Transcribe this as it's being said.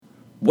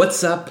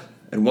What's up,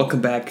 and welcome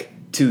back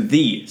to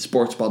the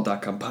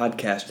SportsBall.com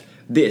podcast.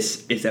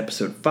 This is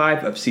episode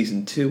 5 of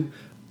season 2,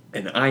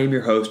 and I am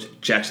your host,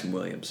 Jackson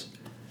Williams.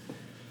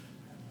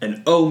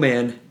 And oh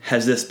man,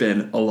 has this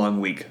been a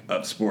long week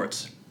of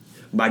sports.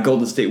 My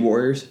Golden State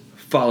Warriors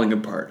falling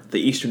apart.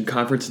 The Eastern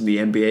Conference in the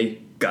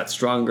NBA got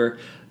stronger.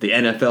 The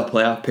NFL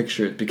playoff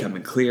picture is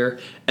becoming clear.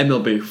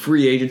 MLB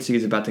free agency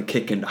is about to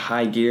kick into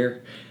high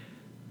gear.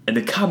 And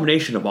the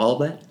combination of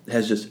all of that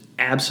has just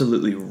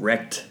absolutely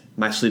wrecked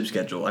my sleep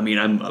schedule. I mean,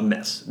 I'm a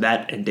mess.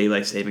 That and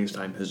daylight savings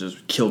time has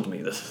just killed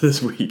me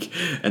this week.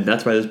 And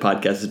that's why this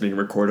podcast is being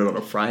recorded on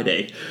a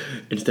Friday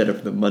instead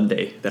of the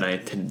Monday that I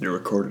intended to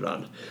record it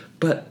on.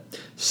 But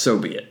so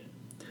be it.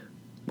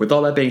 With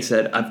all that being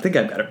said, I think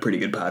I've got a pretty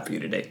good pod for you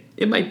today.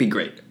 It might be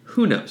great.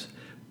 Who knows?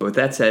 But with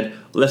that said,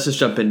 let's just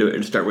jump into it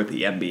and start with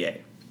the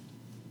NBA.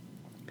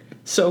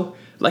 So,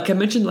 like I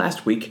mentioned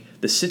last week,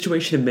 the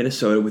situation in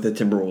Minnesota with the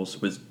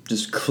Timberwolves was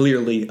just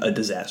clearly a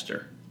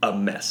disaster, a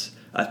mess,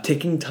 a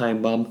ticking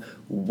time bomb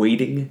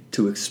waiting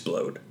to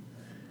explode.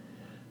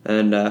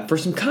 And for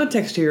some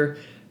context here,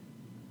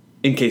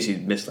 in case you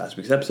missed last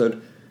week's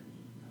episode,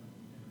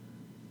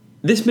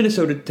 this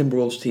Minnesota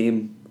Timberwolves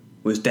team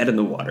was dead in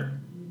the water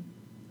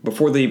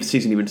before the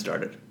season even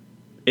started.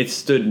 It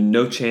stood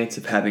no chance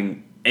of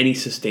having any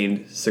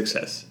sustained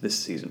success this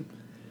season.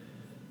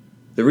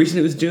 The reason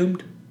it was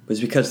doomed was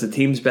because the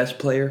team's best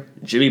player,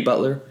 Jimmy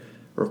Butler,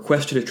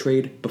 requested a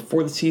trade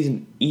before the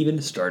season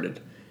even started.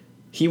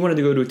 He wanted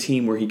to go to a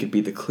team where he could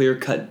be the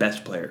clear-cut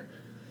best player.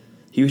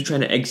 He was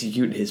trying to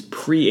execute his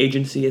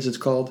pre-agency, as it's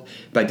called,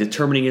 by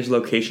determining his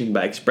location,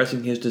 by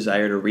expressing his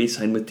desire to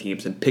re-sign with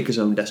teams and pick his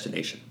own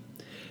destination.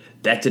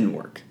 That didn't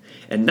work.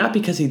 And not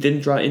because he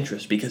didn't draw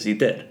interest, because he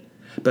did,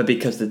 but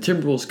because the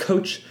Timberwolves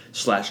coach /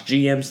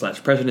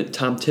 president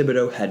Tom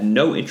Thibodeau had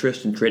no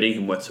interest in trading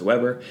him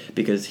whatsoever,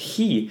 because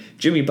he,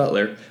 Jimmy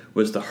Butler,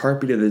 was the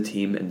heartbeat of the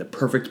team and the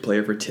perfect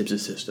player for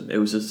Tibbs' system. It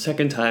was his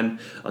second time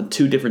on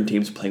 2 different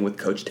teams playing with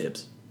Coach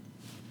Tibbs.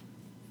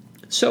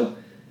 So,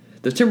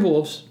 the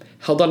Timberwolves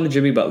held on to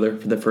Jimmy Butler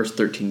for the first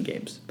 13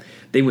 games.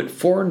 They went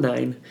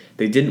 4-9,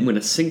 they didn't win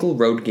a single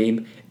road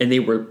game, and they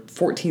were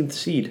 14th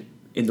seed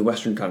in the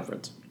Western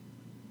Conference.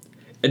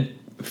 And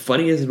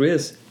funny as it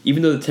is,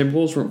 even though the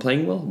Timberwolves weren't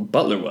playing well,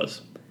 Butler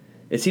was.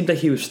 It seemed like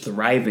he was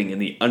thriving in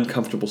the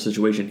uncomfortable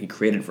situation he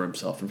created for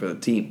himself and for the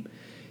team.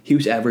 He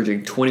was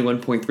averaging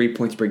 21.3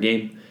 points per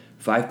game,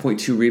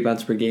 5.2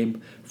 rebounds per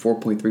game,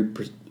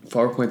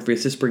 4.3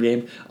 assists per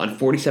game on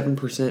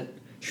 47%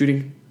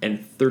 shooting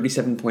and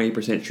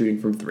 37.8%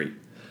 shooting from 3.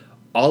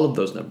 All of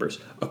those numbers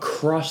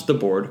across the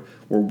board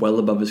were well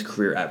above his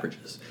career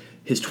averages.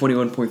 His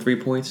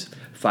 21.3 points,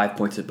 5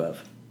 points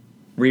above.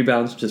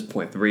 Rebounds, just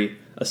 0.3.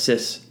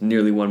 Assists,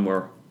 nearly 1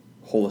 more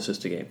whole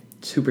assist a game.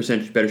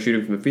 2% better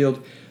shooting from the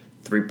field,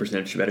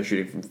 3% better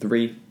shooting from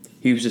 3.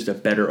 He was just a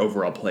better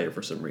overall player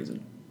for some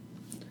reason.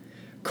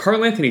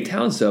 Karl Anthony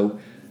Towns, though,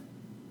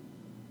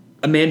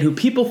 a man who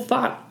people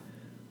thought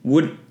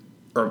would,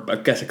 or I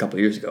guess a couple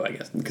of years ago,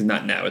 because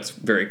not now, it's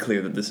very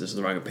clear that this is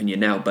the wrong opinion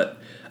now, but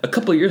a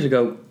couple of years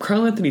ago,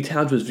 Karl Anthony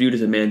Towns was viewed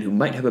as a man who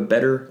might have a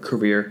better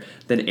career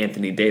than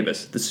Anthony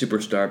Davis, the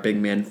superstar big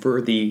man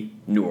for the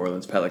New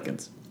Orleans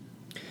Pelicans.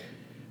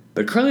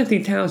 But Karl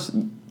Anthony Towns,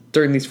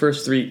 during these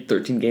first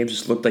 13 games,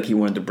 just looked like he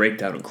wanted to break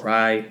down and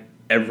cry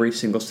every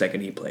single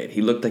second he played.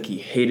 He looked like he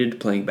hated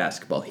playing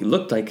basketball. He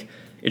looked like,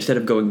 instead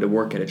of going to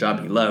work at a job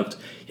he loved,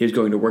 he was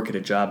going to work at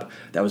a job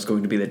that was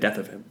going to be the death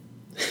of him.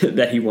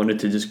 That he wanted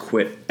to just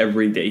quit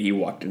every day he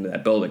walked into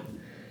that building.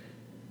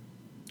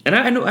 And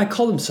I know I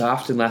called him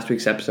soft in last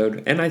week's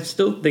episode, and I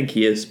still think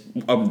he is,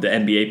 of the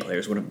NBA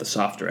players, one of the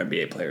softer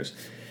NBA players.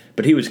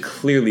 But he was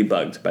clearly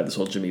bugged by this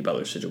whole Jimmy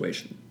Butler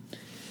situation.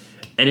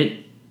 And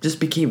it just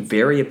became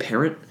very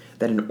apparent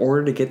that in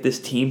order to get this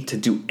team to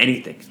do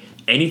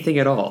anything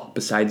at all,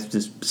 besides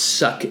just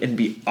suck and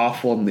be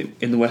awful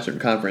in the Western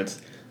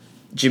Conference,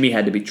 Jimmy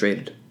had to be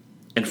traded.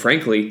 And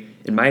frankly,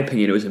 in my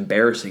opinion, it was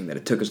embarrassing that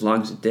it took as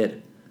long as it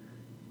did.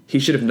 He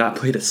should have not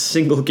played a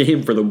single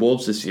game for the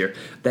Wolves this year.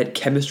 That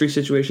chemistry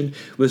situation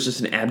was just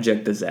an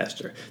abject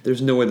disaster.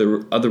 There's no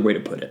other way to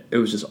put it. It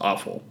was just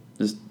awful.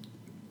 It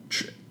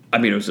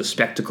was a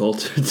spectacle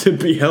to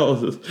be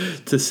held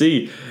to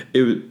see.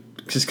 It was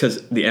just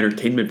because the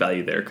entertainment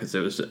value there,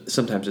 because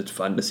sometimes it's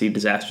fun to see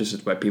disasters.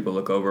 It's why people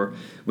look over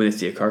when they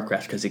see a car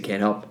crash, because they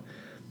can't help.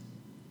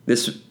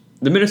 The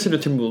Minnesota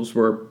Timberwolves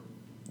were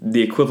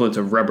the equivalent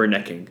of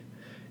rubbernecking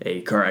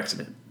a car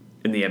accident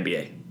in the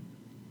NBA.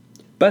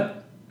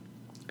 But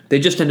they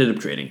just ended up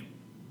trading.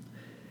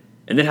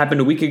 And that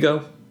happened a week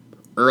ago,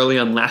 early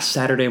on last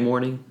Saturday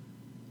morning.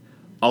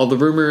 All the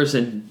rumors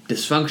and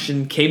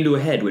dysfunction came to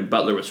a head when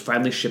Butler was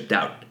finally shipped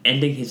out,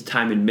 ending his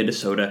time in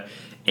Minnesota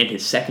and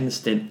his second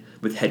stint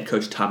with head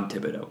coach Tom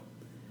Thibodeau.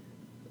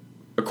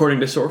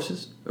 According to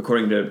sources,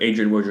 according to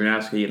Adrian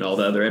Wojnarowski and all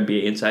the other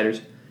NBA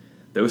insiders,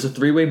 there was a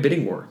 3-way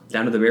bidding war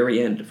down to the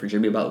very end for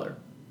Jimmy Butler.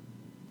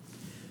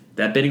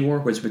 That bidding war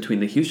was between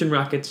the Houston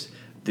Rockets,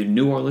 the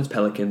New Orleans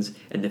Pelicans,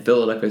 and the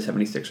Philadelphia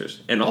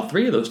 76ers. And all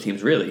 3 of those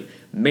teams really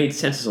made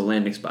sense as a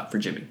landing spot for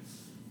Jimmy.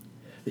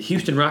 The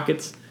Houston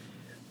Rockets,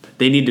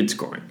 they needed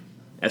scoring.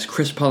 As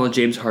Chris Paul and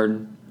James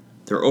Harden,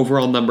 their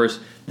overall numbers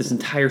this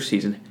entire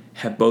season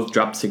have both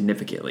dropped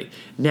significantly.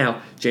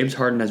 Now, James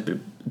Harden has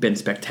been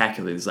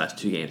spectacular these last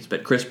 2 games,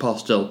 but Chris Paul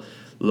still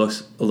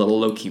looks a little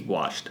low-key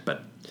washed,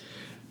 but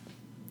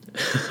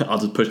I'll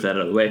just push that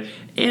out of the way.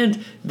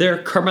 And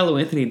their Carmelo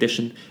Anthony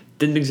addition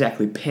didn't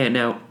exactly pan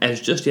out,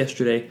 as just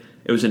yesterday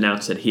it was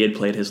announced that he had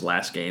played his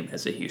last game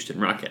as a Houston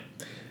Rocket.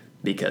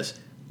 Because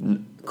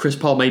Chris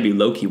Paul may be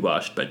low-key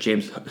washed, but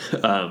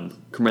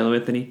Carmelo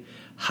Anthony,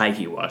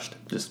 high-key washed.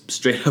 Just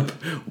straight up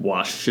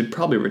washed. Should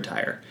probably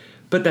retire.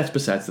 But that's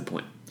besides the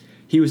point.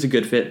 He was a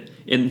good fit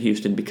in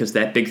Houston because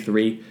that big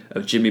three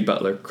of Jimmy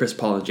Butler, Chris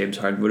Paul, and James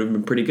Harden would have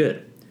been pretty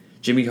good.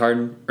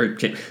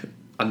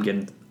 I'm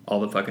getting all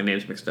the fucking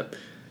names mixed up.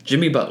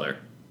 Jimmy Butler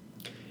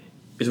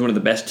is one of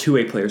the best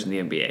two-way players in the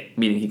NBA,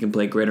 meaning he can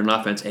play great on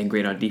offense and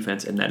great on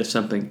defense, and that is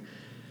something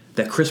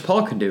that Chris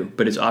Paul can do,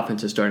 but his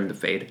offense is starting to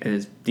fade, and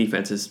his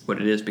defense is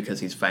what it is because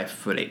he's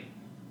 5'8".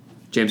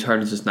 James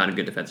Harden is just not a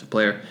good defensive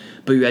player,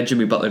 but you add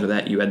Jimmy Butler to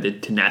that, you add the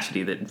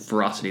tenacity, the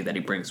ferocity that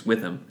he brings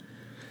with him,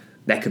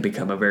 that could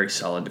become a very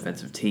solid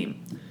defensive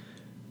team.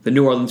 The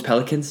New Orleans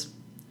Pelicans,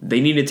 they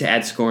needed to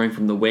add scoring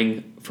from the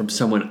wing from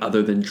someone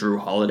other than Drew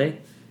Holiday,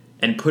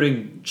 and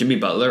putting Jimmy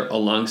Butler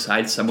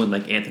alongside someone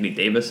like Anthony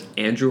Davis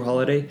and Drew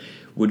Holiday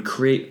would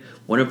create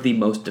one of the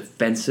most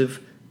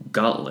defensive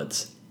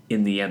gauntlets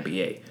in the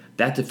NBA.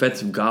 That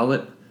defensive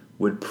gauntlet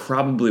would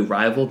probably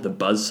rival the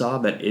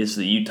buzzsaw that is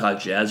the Utah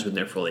Jazz when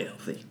they're fully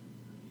healthy.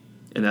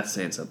 And that's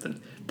saying something.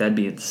 That'd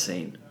be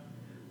insane.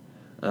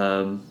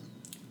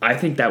 I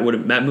think that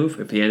move,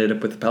 if he ended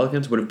up with the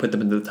Pelicans, would have put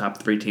them into the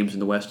top 3 teams in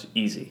the West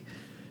easy.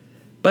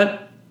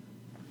 But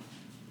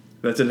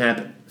that didn't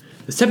happen.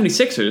 The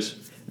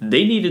 76ers,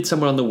 they needed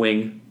someone on the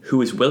wing who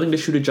was willing to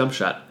shoot a jump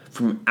shot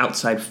from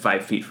outside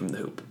 5 feet from the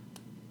hoop.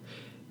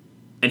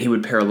 And he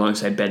would pair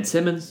alongside Ben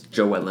Simmons,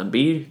 Joel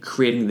Embiid,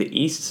 creating the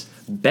East's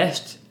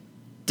best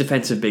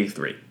defensive big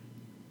three.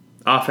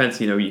 Offense,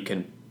 you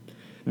can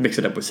mix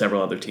it up with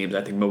several other teams.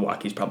 I think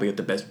Milwaukee's probably got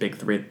the best big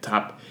three at the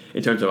top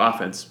in terms of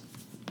offense,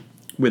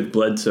 with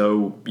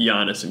Bledsoe,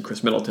 Giannis, and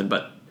Chris Middleton.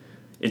 But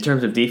in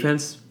terms of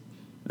defense,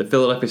 the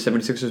Philadelphia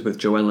 76ers with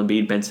Joel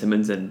Embiid, Ben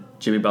Simmons, and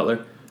Jimmy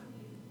Butler,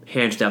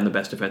 hands down the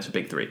best defensive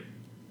big three.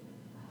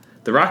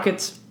 The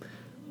Rockets,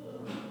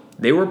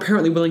 they were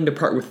apparently willing to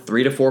part with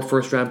 3 to 4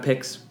 first-round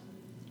picks,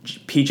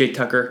 PJ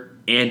Tucker,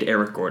 and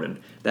Eric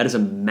Gordon. That is a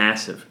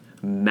massive,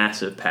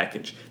 massive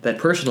package that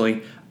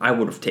personally I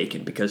would have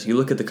taken, because you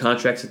look at the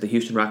contracts that the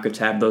Houston Rockets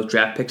have, those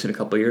draft picks in a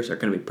couple of years are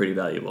going to be pretty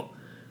valuable.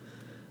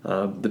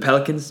 The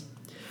Pelicans,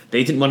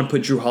 they didn't want to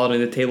put Drew Holiday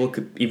on the table,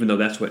 even though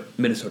that's what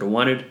Minnesota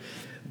wanted,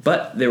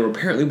 but they were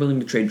apparently willing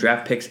to trade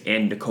draft picks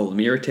and Nikola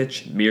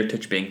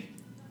Mirotic being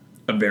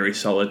a very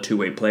solid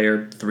two-way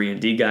player,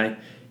 3-and-D guy.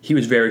 He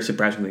was very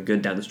surprisingly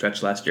good down the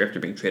stretch last year after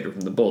being traded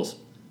from the Bulls.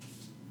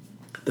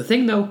 The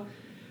thing, though,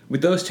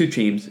 with those two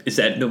teams is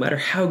that no matter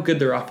how good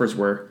their offers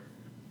were,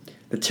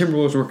 the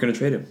Timberwolves weren't going to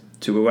trade him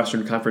to a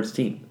Western Conference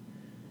team.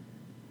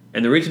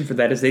 And the reason for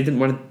that is they didn't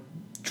want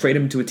to trade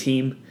him to a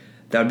team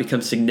that would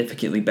become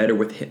significantly better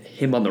with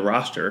him on the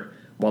roster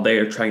while they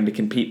are trying to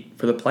compete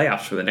for the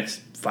playoffs for the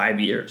next 5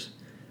 years.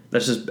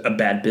 That's just a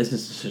bad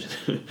business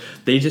decision.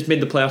 They just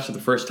made the playoffs for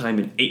the first time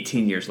in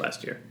 18 years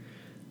last year.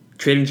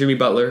 Trading Jimmy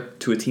Butler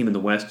to a team in the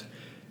West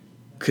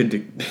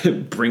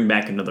could bring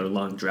back another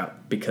long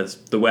drought, because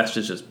the West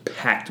is just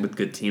packed with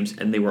good teams,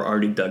 and they were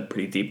already dug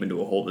pretty deep into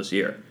a hole this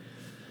year.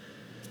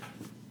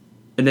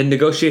 And then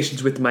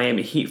negotiations with the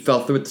Miami Heat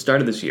fell through at the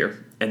start of this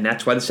year, and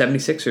that's why the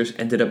 76ers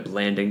ended up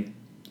landing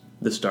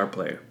the star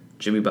player,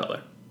 Jimmy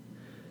Butler.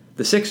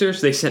 The Sixers,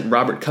 they sent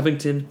Robert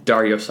Covington,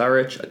 Dario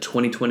Saric, a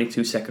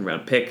 2022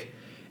 second-round pick,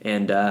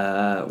 and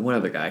one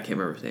other guy, I can't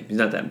remember his name. He's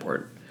not that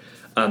important.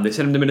 They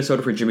sent him to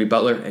Minnesota for Jimmy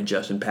Butler and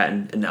Justin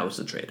Patton, and that was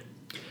the trade.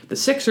 The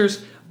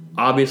Sixers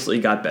obviously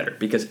got better,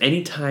 because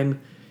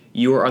anytime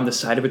you are on the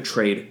side of a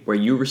trade where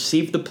you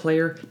receive the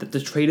player that the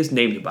trade is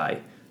named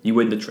by, you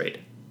win the trade.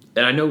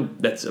 And I know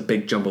that's a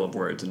big jumble of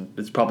words, and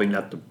it's probably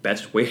not the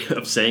best way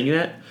of saying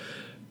that,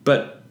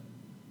 but,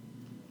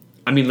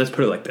 let's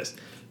put it like this.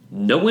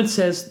 No one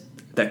says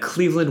that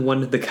Cleveland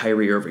won the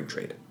Kyrie Irving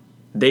trade.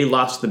 They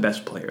lost the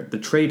best player. The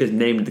trade is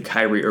named the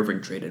Kyrie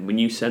Irving trade, and when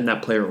you send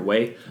that player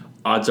away,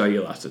 odds are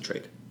you lost the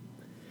trade.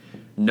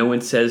 No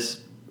one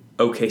says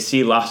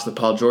OKC lost the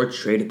Paul George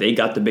trade. They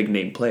got the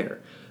big-name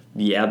player.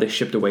 Yeah, they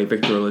shipped away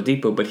Victor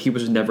Oladipo, but he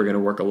was never going to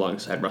work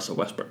alongside Russell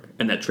Westbrook.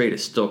 And that trade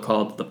is still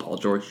called the Paul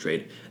George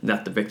trade,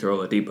 not the Victor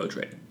Oladipo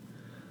trade.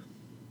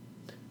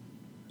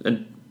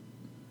 And,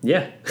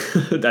 yeah,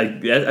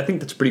 I think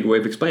that's a pretty good way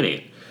of explaining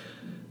it.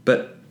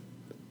 But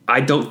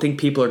I don't think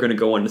people are going to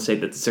go on to say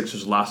that the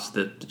Sixers lost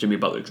the Jimmy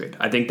Butler trade.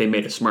 I think they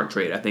made a smart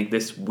trade. I think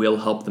this will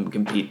help them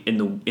compete in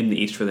the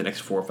East for the next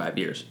 4 or 5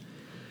 years.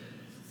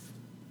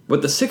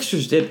 What the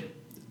Sixers did,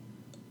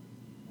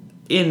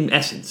 in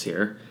essence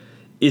here,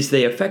 is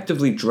they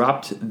effectively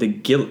dropped the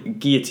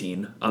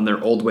guillotine on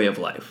their old way of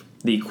life.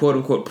 The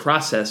quote-unquote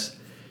process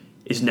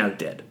is now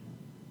dead.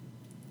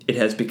 It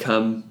has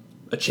become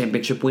a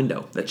championship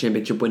window. That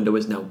championship window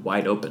is now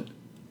wide open.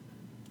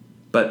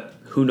 But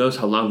who knows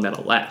how long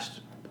that'll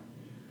last.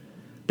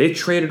 They've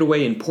traded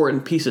away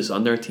important pieces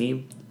on their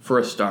team for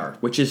a star,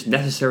 which is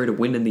necessary to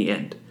win in the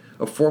end.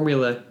 A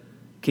formula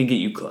can get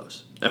you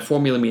close. A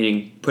formula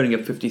meaning putting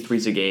up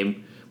 53s a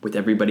game with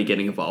everybody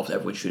getting involved,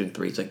 everyone shooting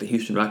threes like the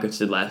Houston Rockets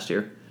did last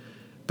year.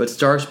 But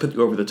stars put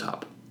you over the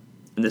top.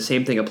 And the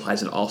same thing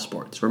applies in all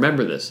sports.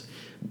 Remember this,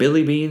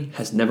 Billy Beane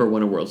has never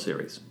won a World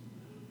Series.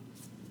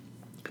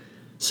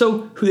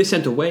 So, who they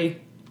sent away?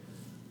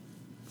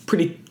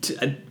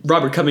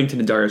 Robert Covington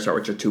and Dario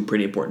Saric are two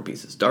pretty important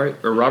pieces.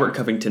 Robert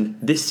Covington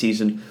this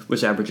season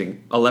was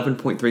averaging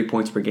 11.3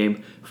 points per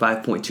game,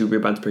 5.2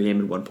 rebounds per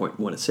game, and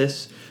 1.1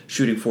 assists,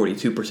 shooting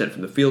 42%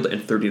 from the field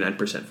and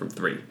 39% from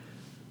three.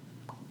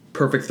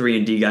 Perfect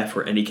 3-and-D guy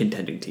for any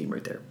contending team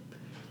right there.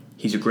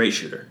 He's a great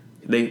shooter.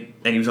 And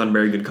he was on a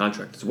very good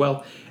contract as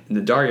well. And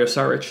the Dario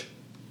Saric,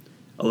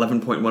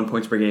 11.1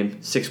 points per game,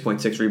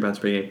 6.6 rebounds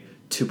per game,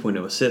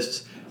 2.0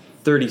 assists,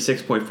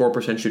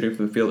 36.4% shooting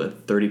from the field,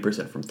 and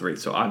 30% from three.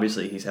 So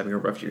obviously he's having a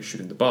rough year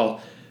shooting the ball,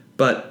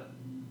 but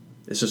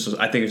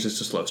I think it's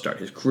just a slow start.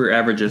 His career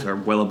averages are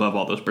well above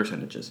all those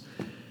percentages.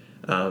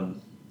 But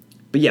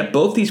yeah,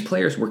 both these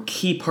players were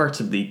key parts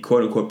of the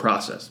quote-unquote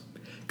process.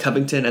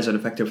 Covington as an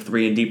effective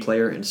 3-and-D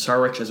player, and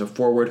Saric as a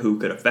forward who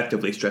could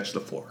effectively stretch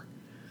the floor.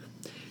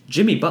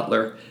 Jimmy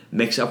Butler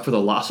makes up for the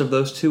loss of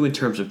those two in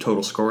terms of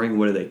total scoring.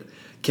 What do they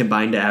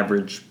combine to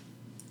average?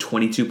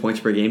 22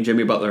 points per game.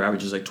 Jimmy Butler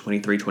averages like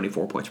 23,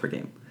 24 points per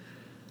game.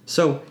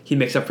 So he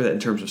makes up for that in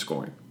terms of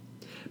scoring.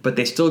 But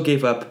they still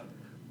gave up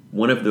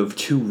one of the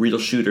two real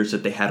shooters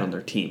that they had on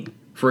their team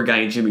for a guy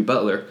in Jimmy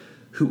Butler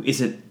who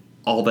isn't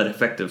all that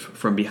effective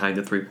from behind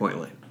the three-point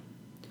line.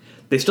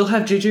 They still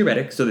have J.J.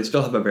 Redick, so they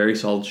still have a very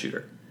solid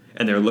shooter.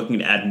 And they're looking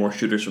to add more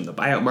shooters from the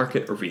buyout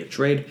market or via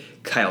trade.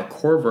 Kyle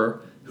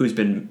Korver, who's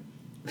on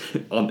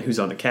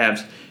the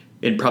Cavs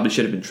and probably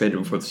should have been traded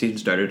before the season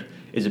started,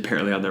 is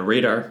apparently on their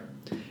radar.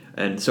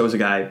 And so is a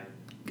guy,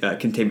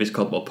 Kentavious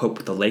Caldwell-Pope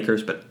with the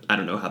Lakers, but I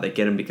don't know how they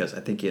get him because I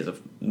think he has a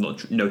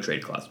no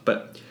trade clause.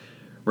 But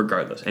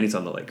regardless, and he's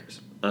on the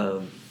Lakers.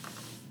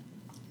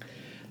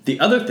 The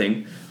other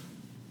thing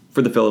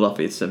for the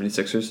Philadelphia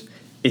 76ers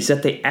is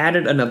that they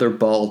added another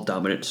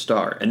ball-dominant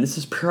star, and this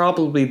is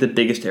probably the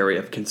biggest area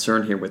of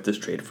concern here with this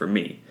trade for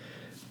me.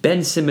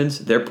 Ben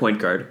Simmons, their point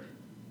guard,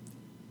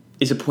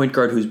 is a point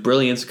guard whose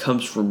brilliance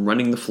comes from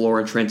running the floor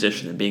in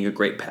transition and being a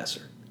great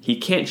passer. He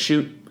can't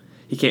shoot.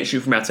 He can't shoot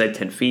from outside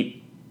 10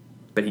 feet,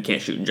 but he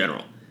can't shoot in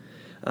general.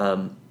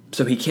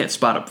 So he can't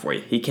spot up for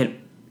you.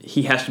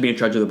 He has to be in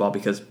charge of the ball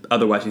because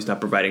otherwise he's not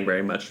providing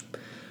very much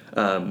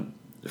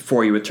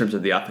for you in terms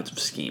of the offensive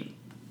scheme.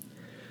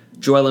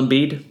 Joel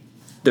Embiid,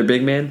 their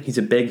big man, he's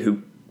a big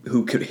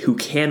who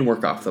can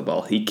work off the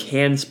ball. He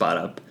can spot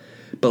up,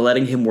 but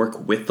letting him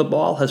work with the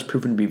ball has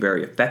proven to be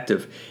very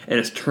effective, and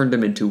it's turned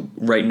him into,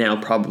 right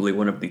now, probably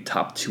one of the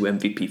top 2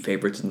 MVP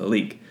favorites in the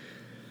league.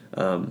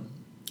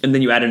 And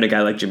then you add in a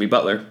guy like Jimmy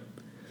Butler,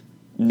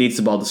 needs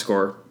the ball to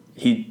score.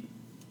 He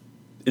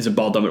is a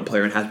ball-dominant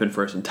player and has been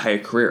for his entire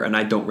career, and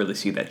I don't really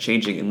see that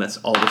changing unless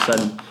all of a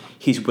sudden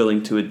he's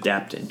willing to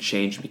adapt and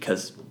change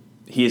because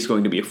he is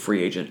going to be a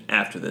free agent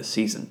after this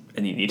season,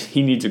 and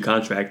he needs a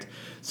contract,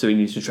 so he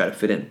needs to try to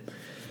fit in.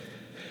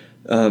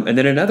 And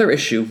then another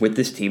issue with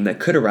this team that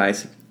could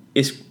arise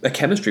is a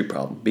chemistry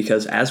problem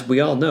because, as we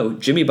all know,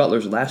 Jimmy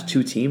Butler's last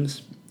 2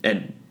 teams,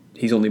 and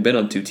he's only been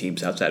on 2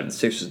 teams outside of the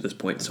Sixers at this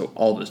point, so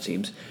all those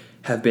teams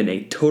have been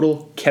a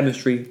total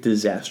chemistry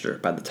disaster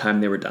by the time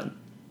they were done.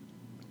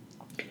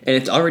 And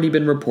it's already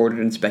been reported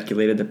and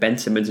speculated that Ben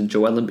Simmons and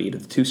Joel Embiid are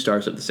the 2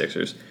 stars of the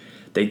Sixers.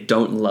 They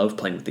don't love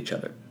playing with each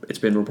other. It's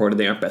been reported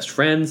they aren't best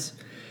friends.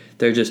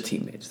 They're just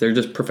teammates. They're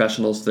just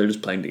professionals. They're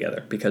just playing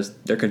together because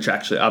they're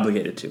contractually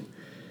obligated to.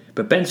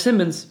 But Ben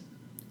Simmons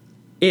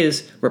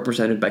is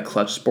represented by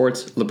Clutch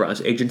Sports,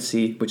 LeBron's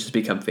agency, which has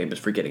become famous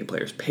for getting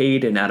players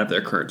paid and out of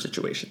their current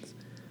situations.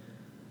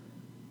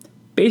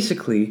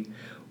 Basically,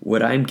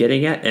 what I'm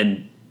getting at,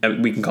 and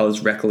we can call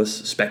this reckless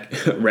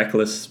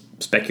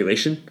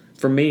speculation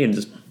from me, and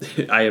just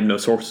I have no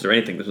sources or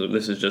anything.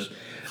 This is just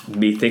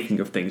me thinking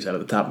of things out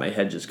of the top of my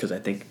head just because I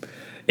think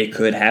it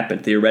could happen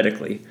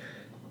theoretically,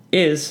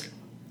 is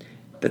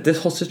that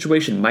this whole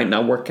situation might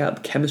not work out.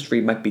 The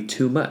chemistry might be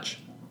too much.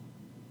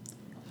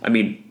 I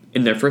mean,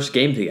 in their first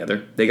game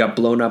together, they got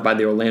blown out by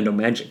the Orlando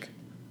Magic.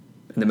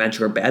 And the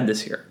Magic are bad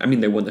this year. I mean,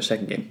 they won their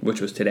second game,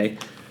 which was today.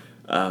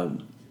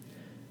 And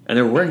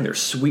they're wearing their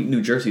sweet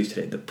new jerseys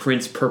today, the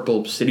Prince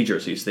Purple City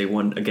jerseys. They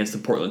won against the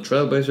Portland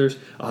Trailblazers,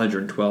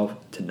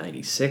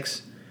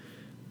 112-96.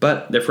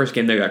 But their first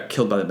game, they got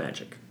killed by the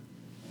Magic.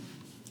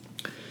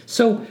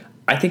 So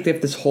I think that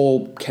if this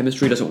whole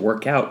chemistry doesn't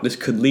work out, this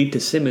could lead to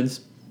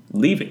Simmons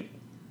leaving.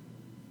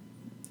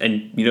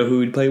 And you know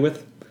who he'd play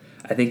with?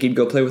 I think he'd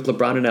go play with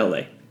LeBron in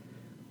LA.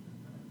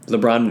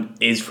 LeBron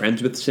is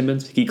friends with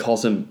Simmons. He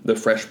calls him the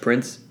Fresh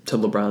Prince to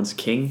LeBron's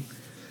king.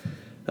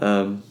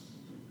 And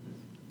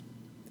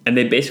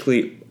they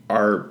basically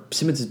are...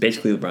 Simmons is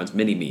basically LeBron's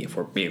mini-me, if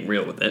we're being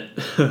real with it.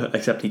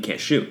 Except he can't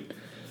shoot.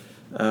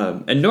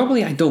 And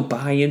normally I don't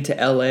buy into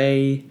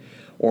LA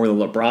or the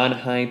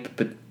LeBron hype,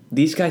 but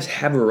these guys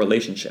have a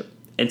relationship.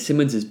 And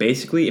Simmons is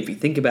basically, if you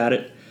think about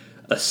it,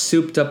 a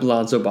souped-up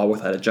Lonzo Ball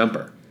without a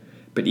jumper.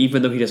 But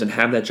even though he doesn't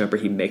have that jumper,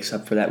 he makes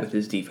up for that with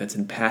his defense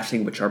and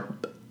passing, which are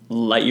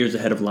light years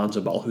ahead of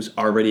Lonzo Ball, who's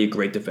already a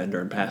great defender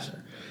and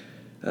passer.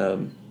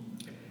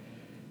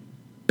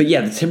 But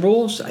yeah, the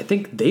Timberwolves, I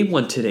think they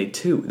won today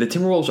too. The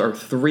Timberwolves are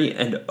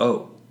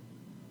 3-0.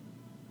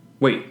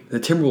 Wait, the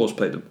Timberwolves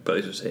played the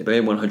Blazers today, but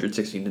they won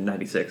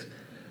 116-96,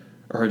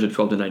 or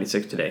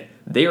 112-96 today.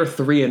 They are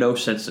 3-0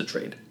 since the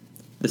trade.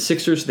 The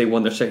Sixers, they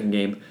won their second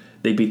game.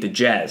 They beat the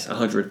Jazz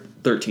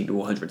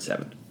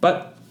 113-107.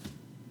 But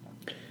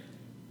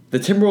the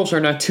Timberwolves are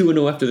now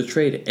 2-0 after the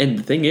trade, and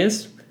the thing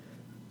is,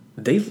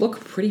 they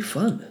look pretty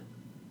fun.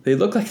 They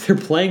look like they're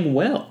playing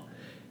well.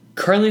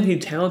 Karl-Anthony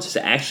Towns has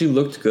actually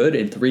looked good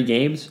in 3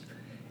 games.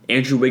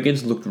 Andrew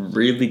Wiggins looked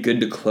really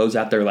good to close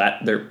out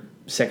their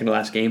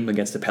second-to-last game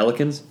against the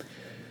Pelicans.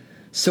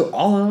 So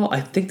all in all, I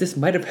think this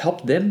might have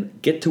helped them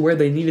get to where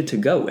they needed to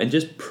go and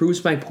just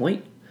proves my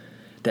point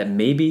that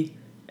maybe,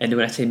 and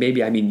when I say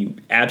maybe, I mean you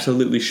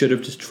absolutely should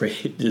have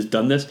just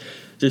done this,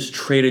 just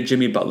traded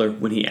Jimmy Butler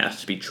when he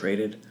asked to be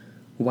traded.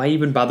 Why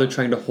even bother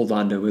trying to hold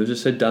on to him? It was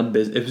just a dumb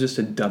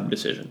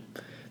decision.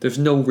 There's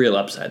no real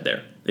upside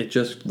there. It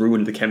just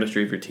ruined the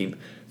chemistry of your team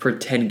for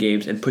 10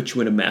 games and put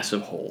you in a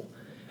massive hole.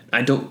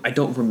 I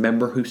don't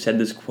remember who said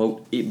this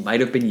quote. It might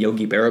have been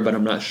Yogi Berra, but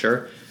I'm not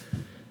sure.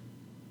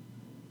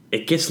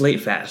 It gets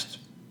late fast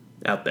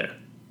out there.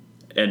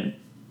 And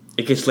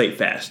it gets late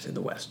fast in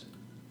the West.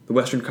 The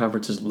Western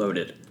Conference is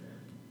loaded.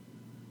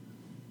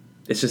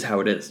 It's just how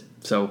it is.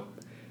 So,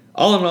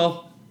 all in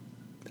all,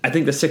 I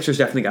think the Sixers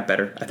definitely got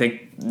better. I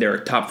think they're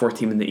a top 4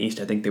 team in the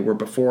East. I think they were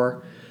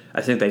before.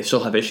 I think they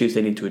still have issues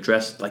they need to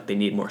address, like they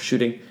need more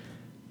shooting.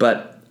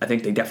 But I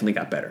think they definitely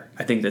got better.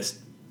 I think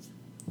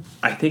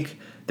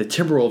the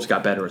Timberwolves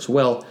got better as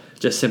well,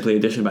 just simply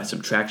addition by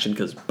subtraction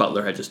because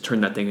Butler had just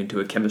turned that thing into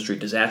a chemistry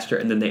disaster,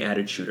 and then they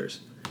added shooters.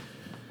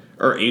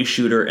 Or a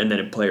shooter and then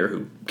a player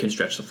who can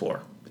stretch the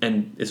floor.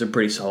 And is a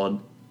pretty solid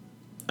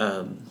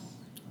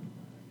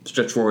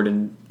stretch forward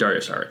in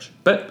Darius Saric.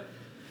 But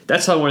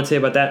that's all I want to say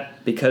about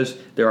that, because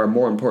there are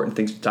more important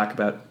things to talk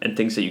about and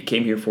things that you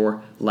came here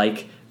for,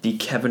 like the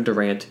Kevin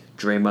Durant,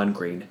 Draymond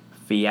Green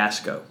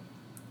fiasco.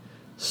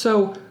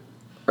 So,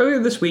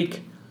 earlier this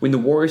week, when the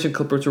Warriors and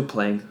Clippers were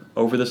playing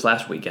over this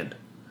last weekend,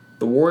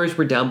 the Warriors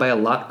were down by a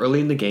lot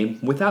early in the game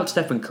without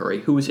Stephen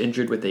Curry, who was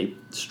injured with a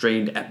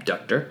strained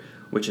abductor,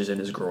 which is in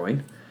his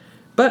groin.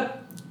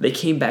 But they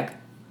came back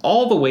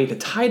all the way to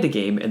tie the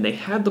game, and they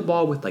had the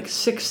ball with like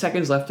 6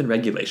 seconds left in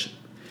regulation.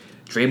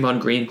 Draymond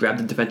Green grabbed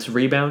the defensive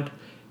rebound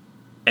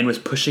and was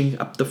pushing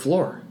up the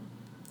floor,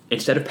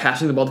 instead of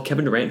passing the ball to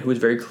Kevin Durant, who was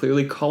very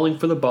clearly calling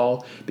for the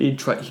ball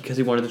because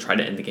he wanted to try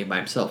to end the game by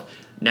himself.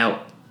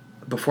 Now,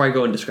 before I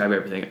go and describe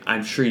everything,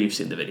 I'm sure you've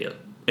seen the video.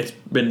 It's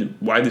been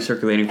widely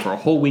circulating for a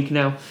whole week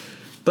now,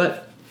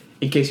 but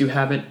in case you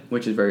haven't,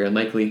 which is very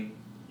unlikely,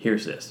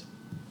 here's this.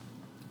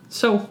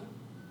 So,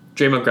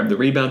 Draymond grabbed the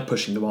rebound,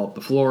 pushing the ball up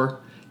the floor.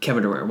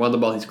 Kevin Durant won the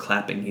ball, he's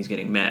clapping, he's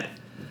getting mad.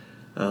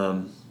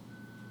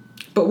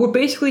 But what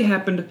basically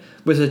happened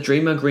was that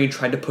Draymond Green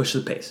tried to push the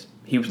pace.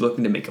 He was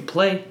looking to make a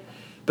play,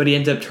 but he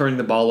ended up turning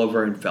the ball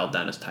over and fell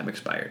down as time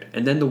expired.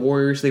 And then the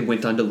Warriors, they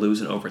went on to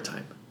lose in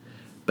overtime.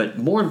 But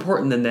more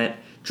important than that,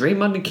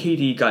 Draymond and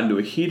KD got into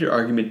a heated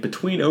argument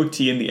between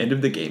OT and the end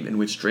of the game, in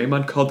which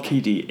Draymond called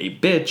KD a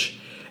bitch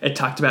and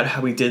talked about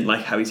how he didn't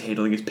like how he's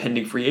handling his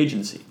pending free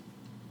agency.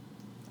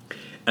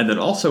 And then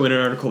also in an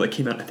article that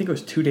came out, I think it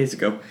was 2 days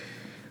ago,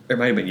 or it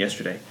might have been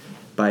yesterday,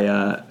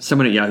 by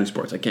someone at Yahoo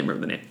Sports, I can't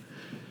remember the name.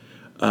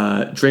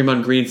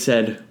 Draymond Green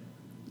said,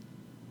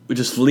 "We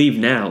just leave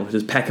now,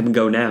 just pack up and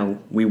go now.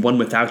 We won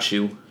without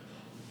you.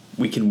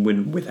 We can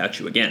win without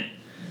you again."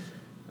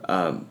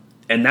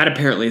 And that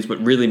apparently is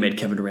what really made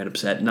Kevin Durant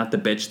upset, not the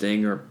bitch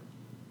thing or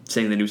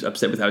saying that he was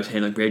upset with how he was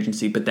handling free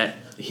agency, but that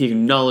he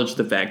acknowledged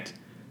the fact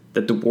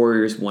that the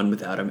Warriors won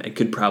without him and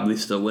could probably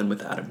still win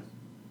without him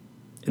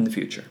in the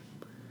future.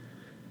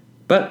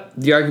 But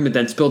the argument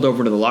then spilled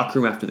over to the locker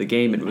room after the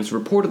game, and it was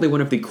reportedly one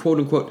of the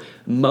quote-unquote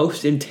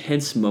most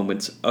intense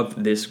moments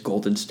of this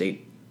Golden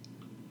State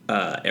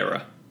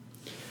era.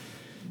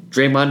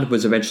 Draymond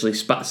was eventually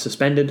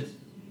suspended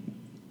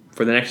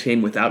for the next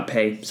game without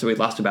pay, so he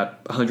lost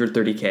about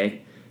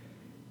 $130K.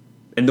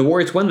 And the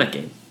Warriors won that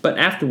game. But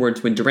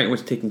afterwards, when Durant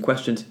was taking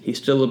questions, he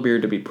still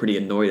appeared to be pretty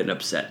annoyed and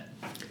upset.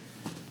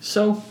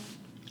 So,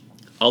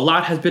 a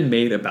lot has been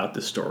made about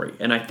this story,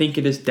 and I think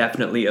it is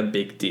definitely a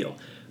big deal.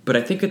 But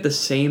I think at the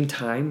same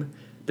time,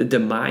 the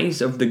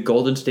demise of the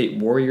Golden State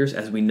Warriors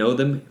as we know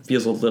them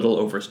feels a little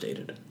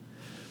overstated.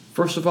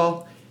 First of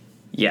all,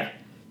 yeah,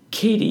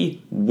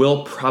 KD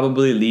will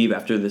probably leave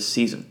after this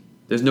season.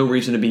 There's no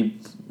reason to be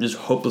just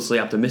hopelessly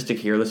optimistic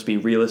here. Let's be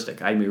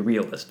realistic. I'm a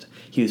realist.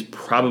 He is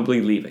probably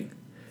leaving.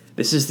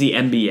 This is the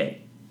NBA.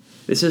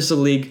 This is the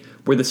league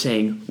where the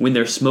saying, "when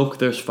there's smoke,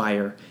 there's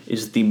fire,"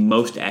 is the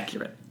most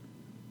accurate.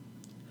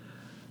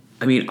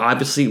 I mean,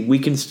 obviously, we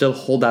can still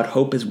hold out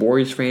hope as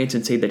Warriors fans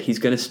and say that he's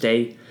going to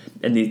stay.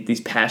 And these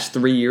past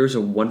 3 years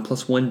of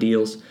 1+1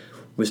 deals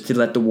was to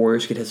let the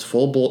Warriors get his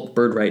full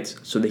bird rights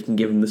so they can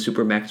give him the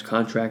Supermax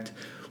contract,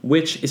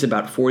 which is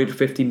about $40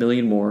 to $50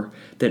 million more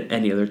than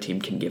any other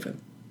team can give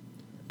him.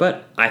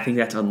 But I think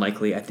that's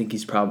unlikely. I think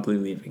he's probably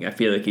leaving. I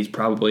feel like he's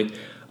probably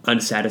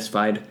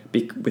unsatisfied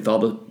with all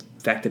the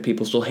fact that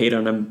people still hate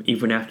on him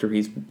even after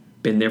he's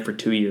been there for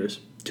 2 years,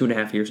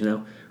 2.5 years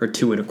now, or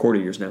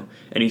 2.25 years now,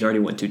 and he's already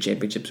won 2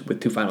 championships with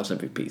 2 Finals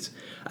MVPs.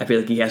 I feel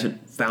like he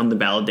hasn't found the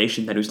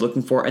validation that he was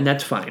looking for, and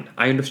that's fine.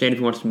 I understand if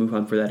he wants to move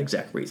on for that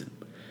exact reason.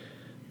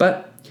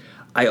 But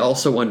I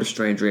also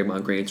understand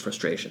Draymond Green's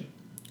frustration.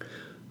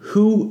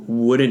 Who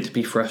wouldn't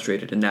be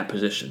frustrated in that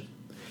position?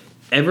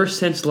 Ever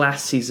since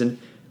last season,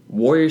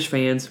 Warriors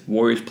fans,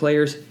 Warriors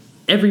players,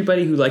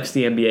 everybody who likes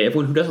the NBA,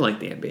 everyone who doesn't like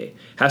the NBA,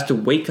 has to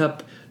wake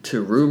up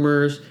to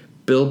rumors,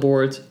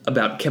 billboards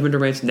about Kevin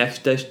Durant's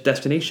next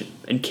destination.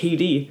 And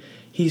KD,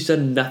 he's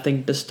done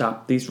nothing to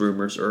stop these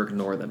rumors or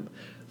ignore them.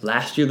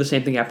 Last year, the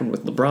same thing happened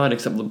with LeBron,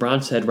 except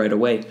LeBron said right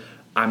away,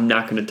 I'm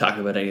not going to talk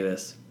about any of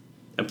this.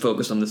 I'm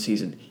focused on the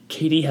season.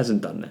 KD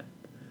hasn't done that.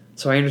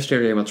 So I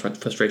understand Draymond's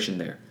frustration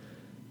there.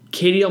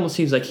 KD almost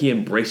seems like he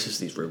embraces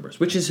these rumors,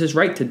 which is his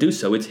right to do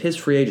so. It's his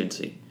free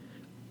agency.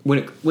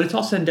 When it's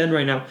all said and done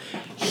right now,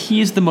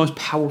 he is the most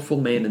powerful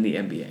man in the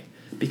NBA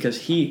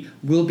because he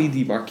will be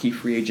the marquee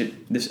free agent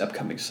this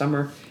upcoming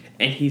summer,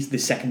 and he's the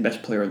second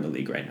best player in the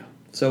league right now.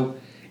 So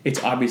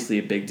it's obviously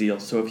a big deal.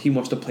 So if he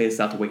wants to play this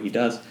out the way he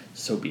does,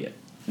 so be it.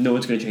 No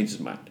one's going to change his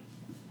mind.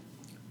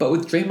 But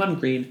with Draymond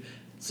Green,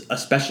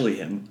 especially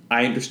him,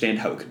 I understand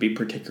how it could be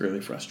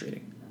particularly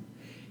frustrating.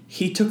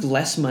 He took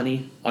less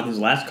money on his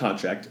last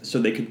contract so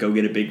they could go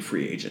get a big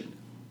free agent.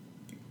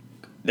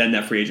 Then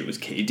that free agent was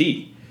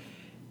KD.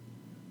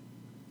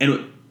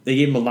 And they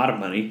gave him a lot of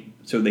money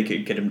so they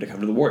could get him to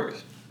come to the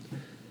Warriors.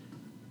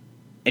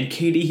 And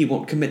KD, he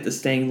won't commit to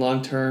staying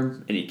long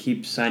term, and he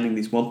keeps signing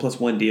these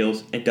 1+1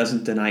 deals and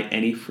doesn't deny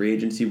any free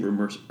agency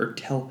rumors or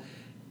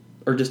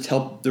just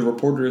tell the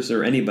reporters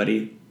or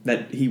anybody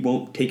that he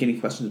won't take any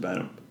questions about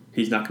him.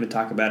 He's not going to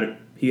talk about it.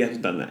 He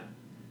hasn't done that.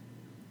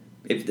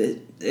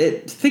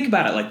 Think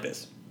about it like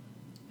this.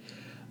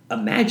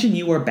 Imagine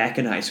you are back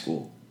in high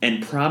school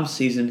and prom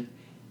season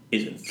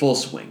is in full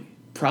swing.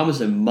 Prom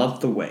is a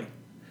month away.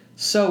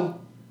 So,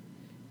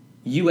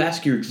 you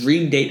ask your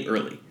dream date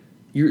early.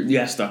 You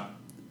ask the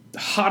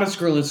hottest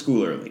girl in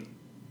school early.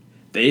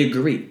 They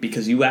agree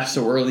because you asked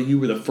so early, you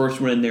were the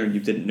first one in there and you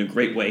did it in a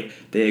great way.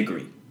 They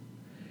agree.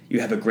 You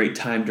have a great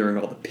time during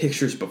all the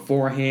pictures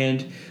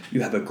beforehand.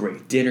 You have a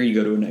great dinner. You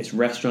go to a nice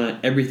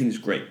restaurant. Everything's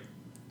great.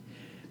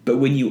 But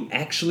when you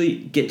actually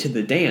get to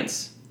the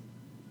dance,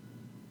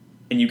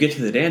 and you get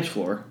to the dance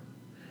floor,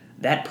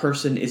 that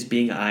person is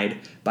being eyed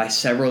by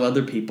several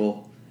other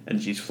people,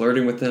 and she's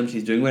flirting with them,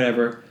 she's doing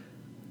whatever,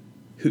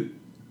 who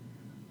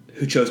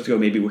chose to go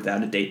maybe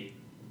without a date,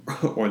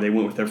 or they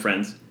went with their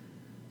friends.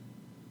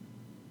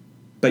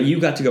 But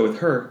you got to go with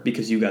her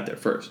because you got there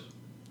first.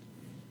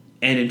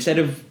 And instead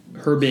of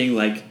her being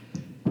like,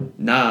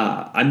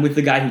 nah, I'm with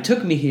the guy who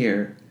took me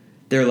here,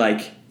 they're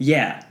like,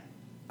 yeah,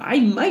 I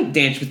might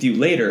dance with you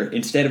later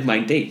instead of my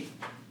date.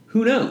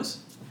 Who knows?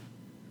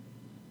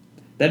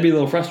 That'd be a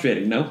little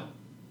frustrating, no?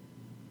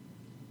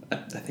 I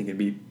think it'd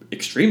be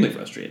extremely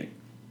frustrating.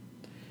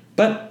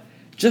 But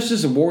just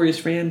as a Warriors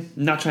fan,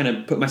 I'm not trying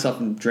to put myself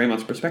in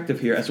Draymond's perspective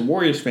here, as a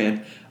Warriors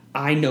fan,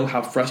 I know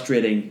how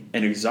frustrating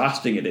and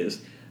exhausting it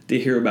is to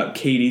hear about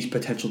KD's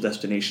potential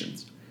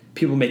destinations.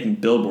 People making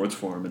billboards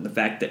for him, and the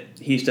fact that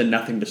he's done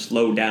nothing to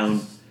slow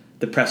down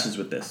the presses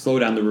with this, slow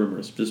down the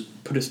rumors,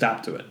 just put a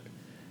stop to it.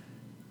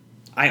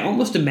 I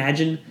almost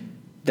imagine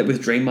that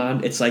with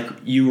Draymond, it's like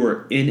you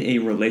are in a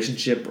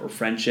relationship or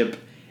friendship,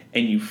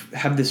 and you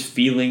have this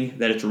feeling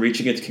that it's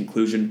reaching its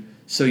conclusion,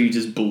 so you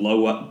just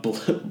blow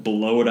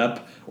it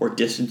up, or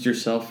distance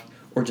yourself,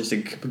 or just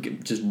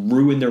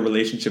ruin their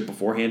relationship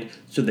beforehand,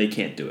 so they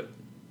can't do it.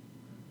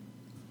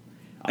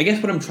 I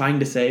guess what I'm trying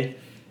to say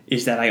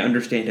is that I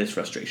understand his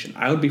frustration.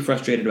 I would be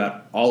frustrated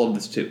about all of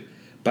this too.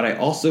 But I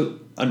also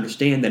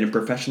understand that in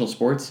professional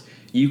sports,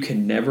 you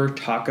can never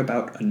talk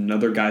about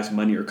another guy's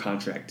money or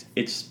contract.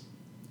 It's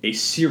a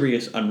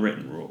serious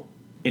unwritten rule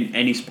in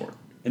any sport.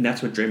 And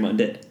that's what Draymond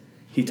did.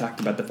 He talked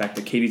about the fact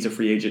that KD's a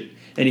free agent,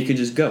 and he can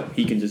just go.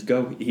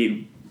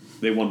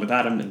 They won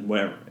without him, and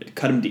whatever. It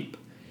cut him deep.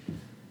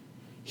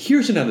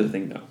 Here's another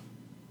thing, though.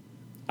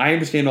 I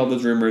understand all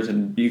those rumors,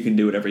 and you can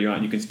do whatever you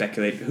want. You can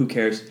speculate. Who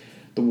cares?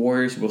 The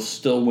Warriors will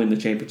still win the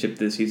championship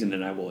this season,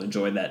 and I will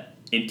enjoy that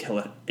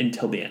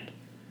until the end.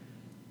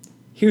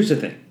 Here's the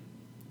thing.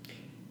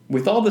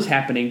 With all this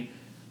happening,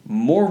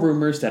 more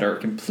rumors that are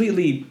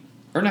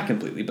not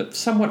completely, but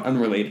somewhat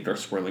unrelated are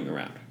swirling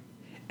around.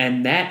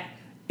 And that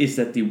is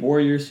that the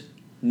Warriors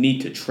need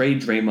to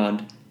trade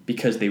Draymond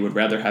because they would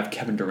rather have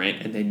Kevin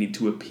Durant and they need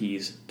to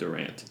appease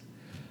Durant.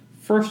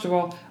 First of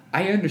all,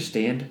 I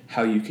understand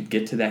how you could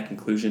get to that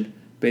conclusion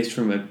based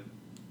from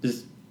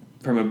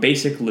a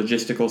basic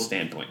logistical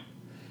standpoint.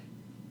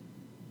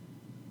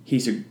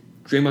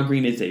 Draymond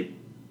Green is a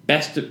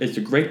Is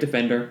a great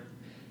defender,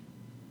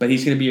 but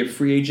he's going to be a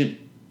free agent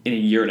in a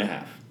year and a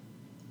half.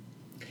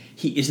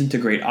 He isn't a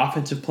great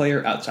offensive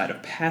player outside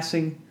of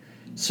passing,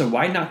 so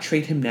why not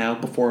trade him now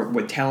before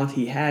what talent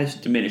he has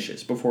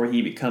diminishes, before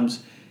he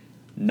becomes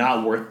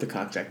not worth the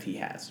contract he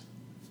has?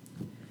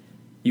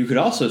 You could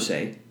also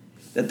say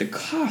that the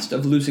cost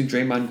of losing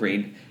Draymond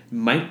Green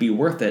might be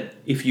worth it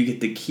if you get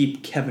to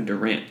keep Kevin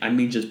Durant. I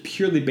mean, just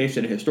purely based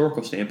on a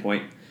historical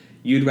standpoint,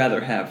 you'd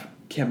rather have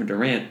Kevin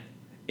Durant,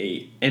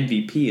 a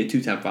MVP, a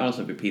two-time Finals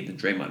MVP, than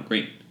Draymond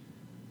Green.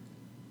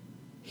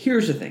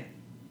 Here's the thing.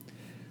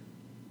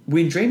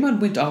 When Draymond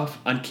went off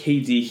on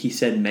KD, he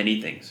said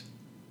many things.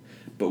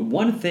 But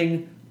one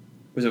thing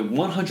was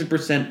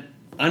 100%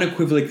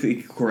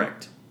 unequivocally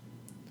correct.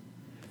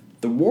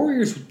 The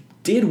Warriors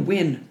did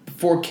win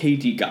before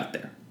KD got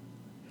there.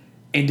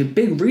 And a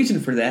big reason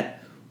for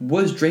that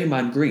was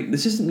Draymond Green.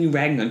 This isn't me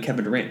ragging on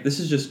Kevin Durant. This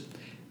is just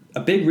a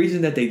big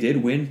reason that they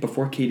did win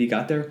before KD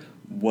got there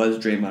was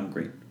Draymond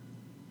Green.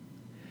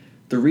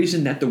 The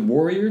reason that the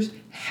Warriors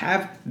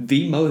have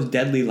the most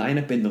deadly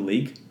lineup in the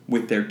league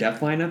with their depth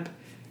lineup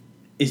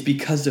is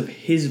because of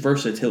his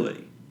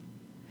versatility.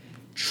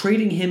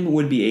 Trading him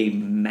would be a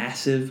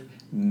massive,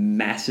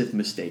 massive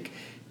mistake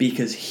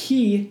because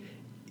he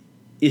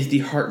is the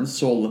heart and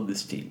soul of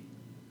this team.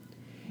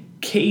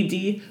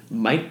 KD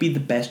might be the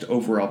best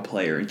overall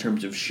player in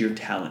terms of sheer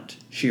talent,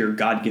 sheer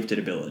God-gifted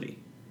ability.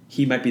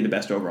 He might be the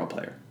best overall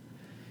player.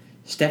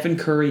 Stephen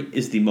Curry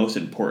is the most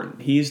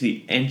important. He is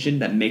the engine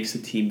that makes the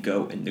team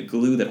go and the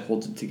glue that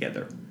holds it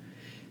together.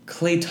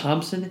 Klay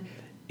Thompson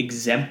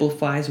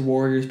exemplifies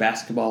Warriors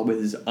basketball with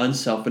his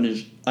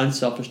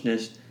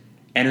unselfishness,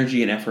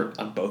 energy, and effort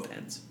on both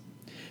ends.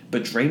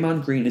 But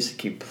Draymond Green is a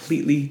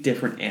completely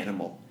different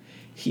animal.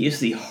 He is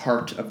the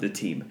heart of the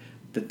team,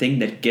 the thing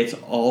that gets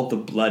all the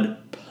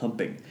blood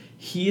pumping.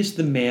 He is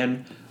the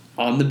man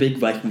on the big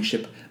Viking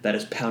ship that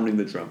is pounding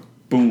the drum.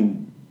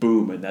 Boom,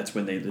 boom, and that's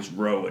when they just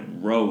row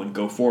and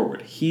go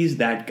forward. He's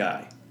that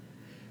guy.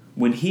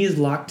 When he is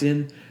locked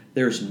in,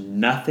 there's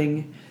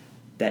nothing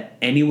that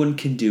anyone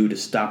can do to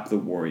stop the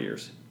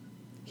Warriors.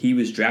 He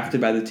was drafted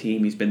by the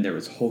team. He's been there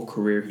his whole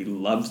career. He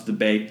loves the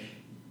Bay.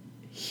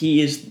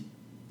 He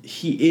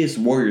is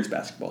Warriors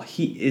basketball.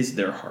 He is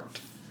their heart.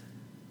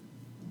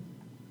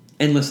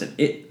 And listen,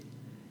 it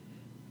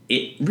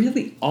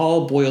really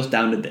all boils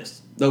down to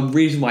this. The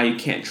reason why you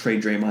can't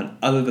trade Draymond,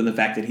 other than the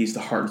fact that he's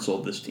the heart and soul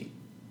of this team.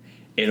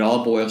 It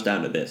all boils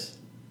down to this.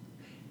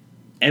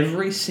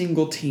 Every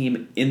single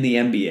team in the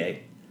NBA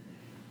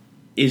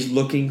is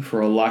looking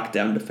for a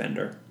lockdown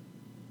defender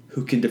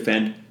who can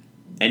defend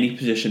any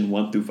position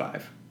 1 through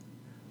 5,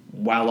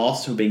 while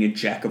also being a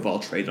jack of all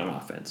trades on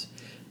offense,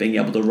 being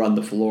able to run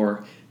the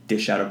floor,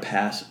 dish out a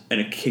pass,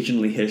 and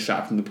occasionally hit a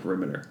shot from the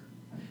perimeter.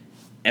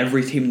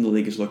 Every team in the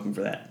league is looking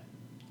for that.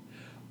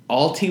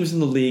 All teams in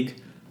the league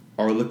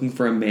are looking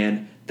for a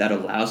man that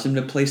allows them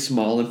to play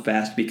small and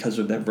fast because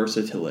of their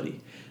versatility.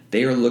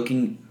 They are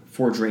looking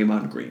for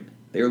Draymond Green.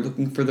 They are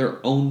looking for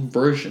their own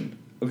version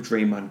of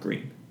Draymond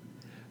Green.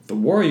 The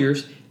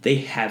Warriors, they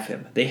have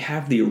him. They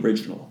have the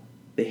original.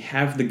 They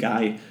have the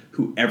guy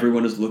who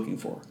everyone is looking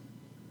for.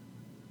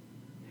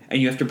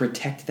 And you have to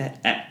protect that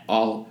at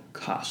all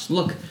costs.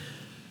 Look,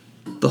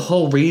 the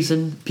whole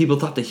reason people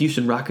thought the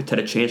Houston Rockets had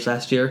a chance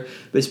last year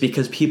was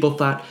because people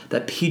thought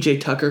that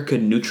PJ Tucker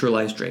could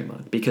neutralize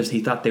Draymond, because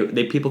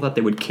people thought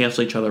they would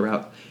cancel each other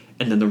out,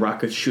 and then the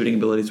Rockets' shooting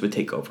abilities would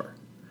take over.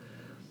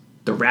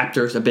 The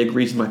Raptors, a big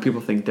reason why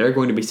people think they're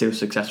going to be so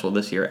successful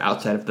this year,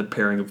 outside of the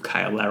pairing of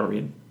Kyle Lowry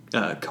and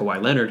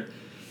Kawhi Leonard,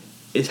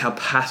 is how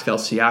Pascal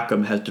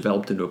Siakam has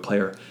developed into a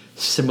player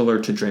similar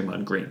to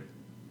Draymond Green.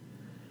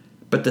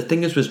 But the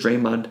thing is with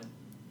Draymond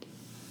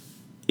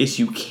is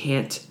you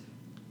can't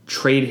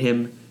trade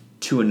him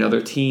to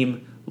another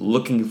team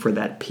looking for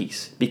that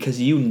piece, because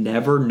you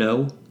never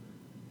know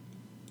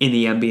in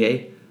the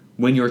NBA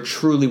when you're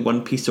truly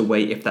one piece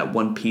away if that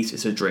one piece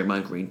is a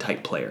Draymond Green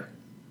type player.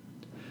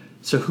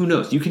 So who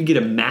knows? You could get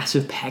a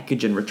massive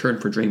package in return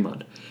for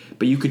Draymond,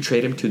 but you could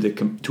trade him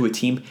to a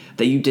team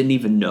that you didn't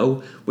even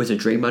know was a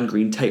Draymond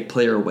Green type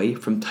player away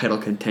from title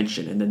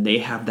contention, and then they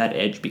have that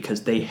edge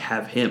because they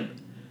have him.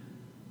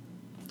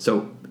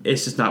 So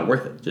it's just not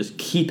worth it. Just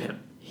keep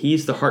him.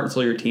 He's the heart and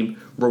soul of your team.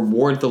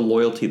 Reward the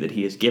loyalty that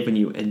he has given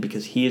you, and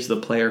because he is the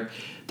player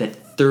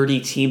that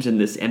 30 teams in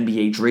this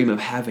NBA dream of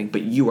having,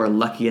 but you are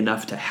lucky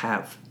enough to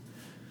have.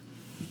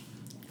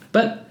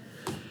 But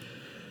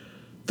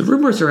the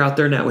rumors are out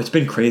there now. It's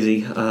been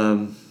crazy.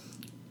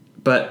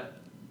 But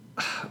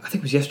I think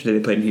it was yesterday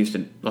they played in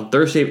Houston. On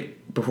Thursday,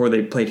 before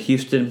they played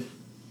Houston,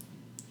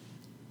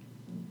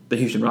 the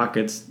Houston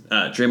Rockets,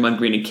 Draymond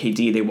Green and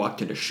KD, they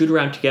walked in a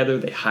shoot-around together.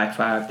 They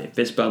high-fived. They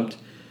fist-bumped.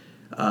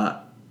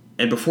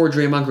 And before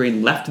Draymond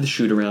Green left the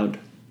shoot-around,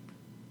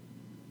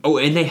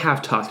 and they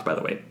have talked, by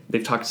the way.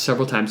 They've talked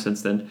several times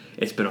since then.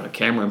 It's been on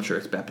camera. I'm sure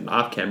it's been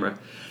off camera.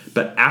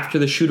 But after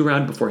the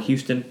shoot-around before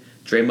Houston,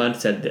 Draymond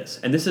said this.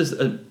 And this is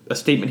a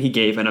statement he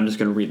gave, and I'm just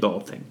going to read the whole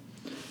thing.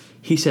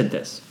 He said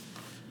this,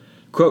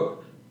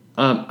 quote,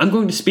 I'm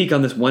going to speak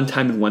on this one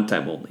time and one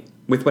time only.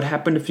 With what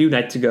happened a few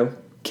nights ago,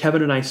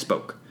 Kevin and I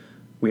spoke.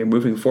 We are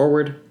moving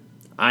forward.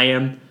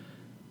 I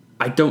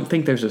don't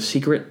think there's a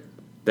secret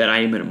that I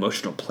am an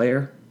emotional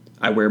player.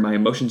 I wear my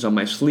emotions on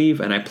my sleeve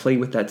and I play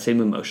with that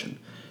same emotion.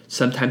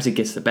 Sometimes it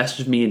gets the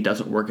best of me and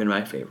doesn't work in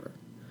my favor.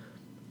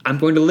 I'm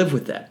going to live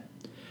with that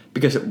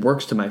because it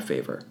works to my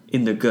favor,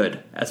 in the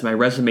good, as my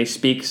resume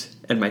speaks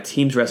and my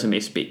team's resume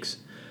speaks,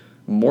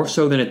 more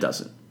so than it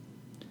doesn't.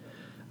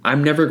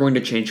 I'm never going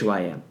to change who I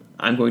am.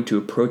 I'm going to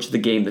approach the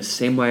game the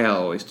same way I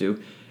always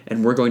do,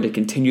 and we're going to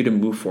continue to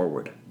move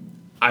forward.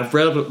 I've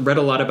read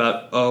a lot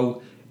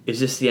about,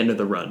 is this the end of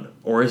the run?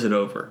 Or is it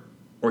over?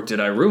 Or did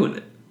I ruin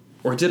it?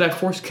 Or did I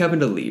force Kevin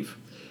to leave?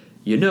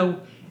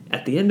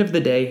 At the end of the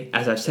day,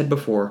 as I've said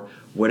before,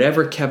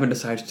 whatever Kevin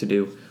decides to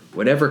do,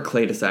 whatever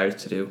Clay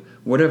decides to do,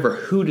 whatever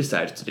who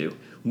decides to do,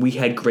 we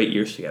had great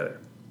years together.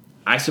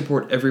 I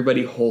support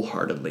everybody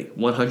wholeheartedly,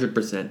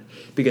 100%,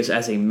 because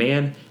as a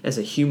man, as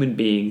a human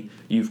being,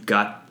 you've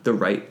got the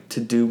right to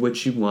do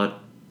what you want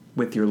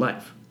with your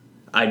life.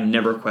 I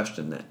never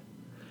question that.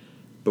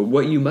 But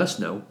what you must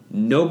know,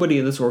 nobody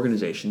in this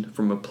organization,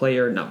 from a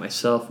player, not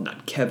myself,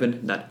 not Kevin,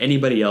 not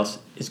anybody else,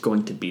 is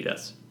going to beat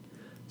us.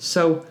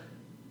 So,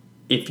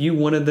 if you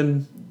one of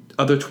them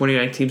other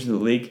 29 teams in the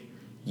league,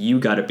 you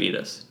got to beat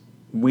us.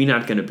 We're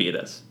not going to beat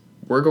us.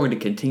 We're going to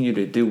continue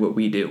to do what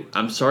we do.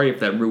 I'm sorry if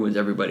that ruins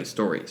everybody's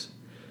stories.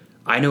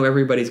 I know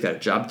everybody's got a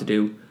job to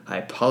do. I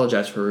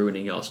apologize for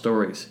ruining y'all's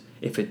stories,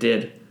 if it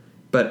did.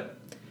 But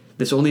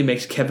this only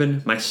makes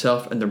Kevin,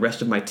 myself, and the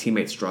rest of my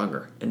teammates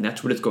stronger, and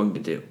that's what it's going to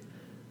do.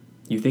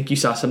 You think you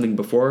saw something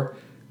before?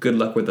 Good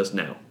luck with us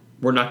now.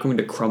 We're not going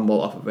to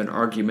crumble off of an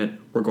argument.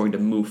 We're going to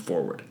move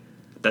forward.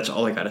 That's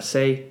all I got to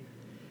say.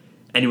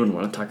 Anyone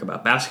want to talk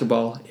about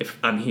basketball? If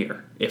I'm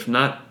here. If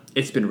not,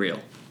 it's been real.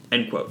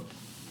 End quote.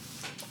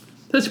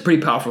 That's a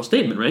pretty powerful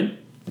statement, right?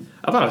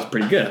 I thought it was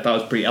pretty good. I thought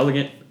it was pretty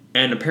elegant.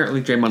 And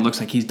apparently Draymond looks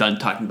like he's done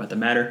talking about the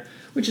matter,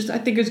 which is, I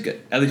think, is good,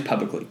 at least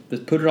publicly.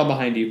 Just put it all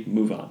behind you,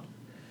 move on.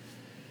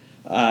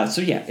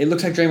 It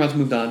looks like Draymond's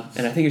moved on,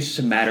 and I think it's just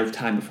a matter of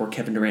time before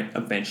Kevin Durant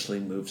eventually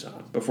moves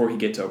on, before he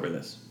gets over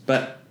this.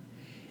 But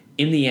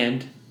in the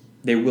end,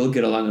 they will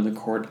get along on the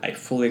court. I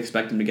fully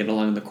expect them to get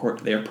along on the court.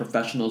 They are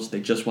professionals. They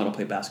just want to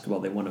play basketball.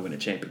 They want to win a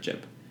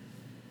championship.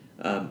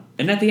 And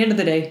at the end of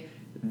the day,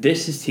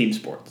 this is team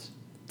sports.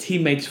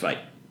 Teammates fight.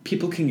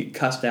 People can get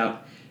cussed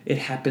out. It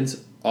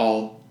happens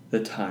all the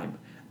time.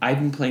 I've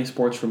been playing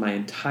sports for my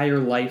entire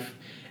life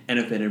and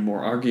have been in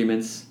more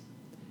arguments,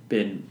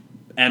 been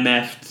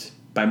MF'd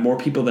by more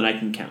people than I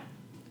can count.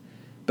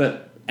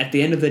 But at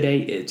the end of the day,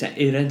 it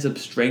ends up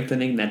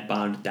strengthening that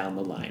bond down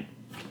the line.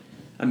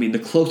 I mean, the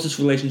closest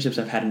relationships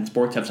I've had in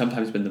sports have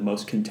sometimes been the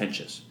most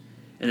contentious.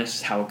 And that's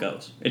just how it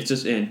goes. It's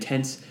just an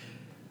intense...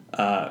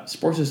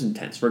 sports is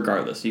intense,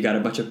 regardless. You got a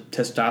bunch of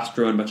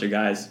testosterone, a bunch of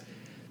guys.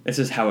 This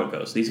is how it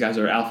goes. These guys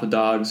are alpha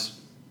dogs.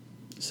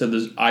 So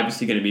there's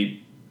obviously going to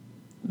be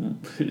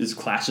just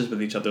clashes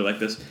with each other like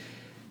this.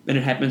 And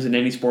it happens in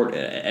any sport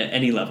at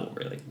any level,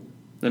 really.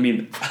 I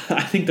mean,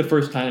 I think the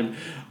first time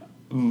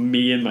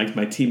me and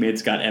my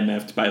teammates got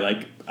MF'd by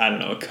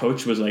a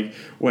coach was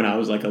when I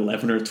was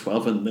 11 or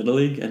 12 in Little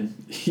League. And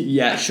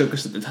yeah, it shook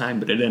us at the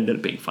time, but it ended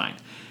up being fine.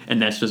 And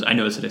that's just, I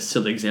know it's a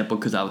silly example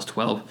because I was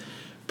 12,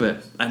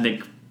 but I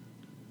think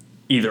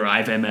either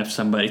I've MF'd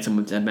somebody,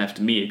 someone's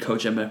MF'd me, a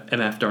coach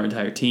MF'd our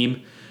entire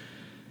team.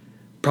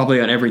 Probably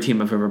on every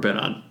team I've ever been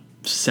on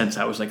since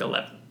I was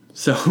 11.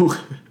 So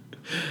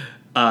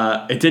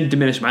it didn't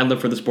diminish my love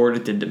for the sport.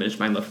 It didn't diminish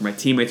my love for my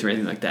teammates or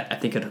anything like that. I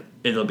think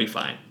it'll be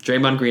fine.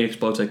 Draymond Green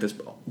explodes like this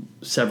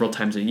several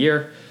times a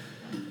year.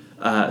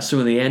 So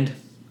in the end,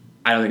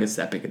 I don't think it's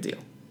that big a deal.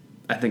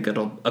 I think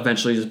it'll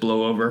eventually just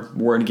blow over.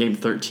 We're in Game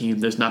 13.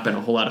 There's not been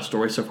a whole lot of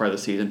stories so far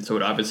this season, so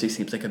it obviously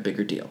seems like a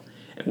bigger deal.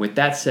 And with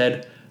that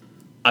said,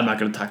 I'm not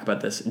going to talk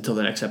about this until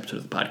the next episode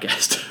of the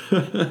podcast.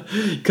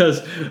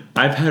 Because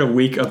I've had a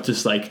week of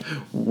just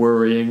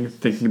worrying,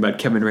 thinking about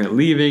Kevin Durant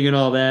leaving and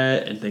all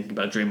that, and thinking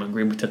about Draymond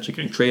Green potentially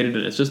getting traded,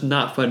 and it's just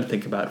not fun to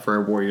think about for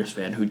a Warriors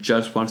fan who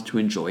just wants to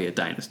enjoy a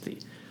dynasty.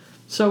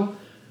 So,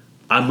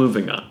 I'm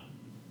moving on.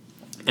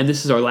 And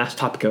this is our last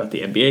topic about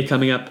the NBA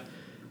coming up,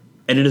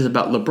 and it is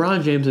about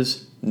LeBron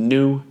James's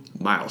new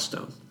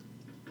milestone.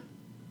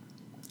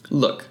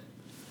 Look,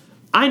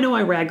 I know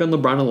I rag on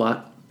LeBron a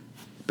lot,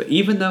 but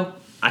even though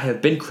I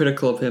have been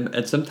critical of him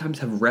and sometimes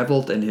have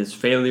reveled in his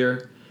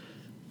failure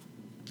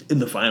in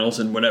the finals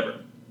and whatever,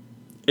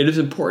 it is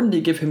important to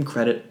give him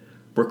credit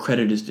where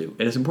credit is due.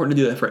 It is important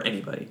to do that for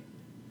anybody.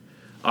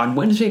 On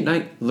Wednesday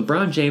night,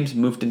 LeBron James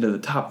moved into the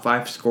top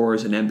 5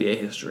 scorers in NBA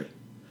history.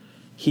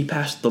 He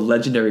passed the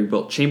legendary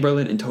Wilt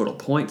Chamberlain in total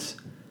points,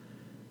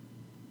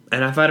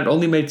 and I thought it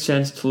only made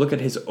sense to look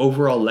at his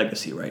overall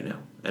legacy right now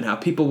and how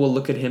people will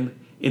look at him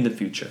in the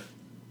future.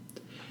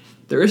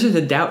 There isn't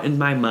a doubt in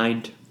my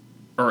mind,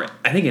 or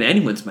I think in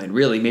anyone's mind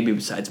really, maybe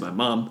besides my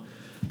mom,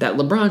 that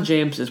LeBron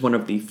James is one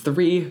of the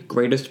 3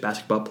 greatest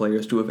basketball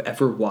players to have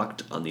ever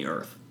walked on the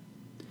earth.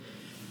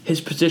 His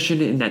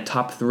position in that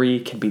top 3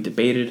 can be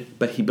debated,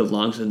 but he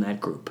belongs in that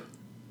group.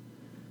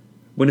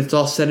 When it's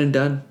all said and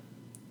done,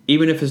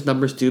 Even if his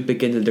numbers do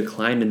begin to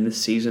decline in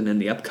this season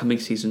and the upcoming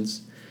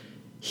seasons,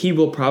 he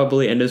will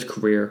probably end his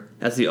career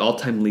as the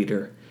all-time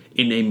leader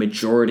in a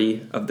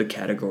majority of the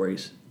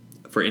categories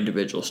for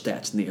individual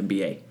stats in the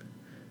NBA.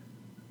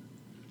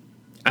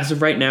 As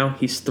of right now,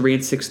 he's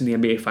 3-6 in the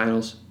NBA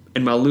Finals,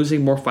 and while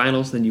losing more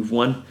finals than you've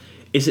won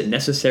isn't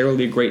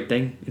necessarily a great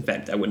thing. In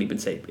fact, I wouldn't even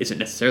say isn't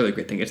necessarily a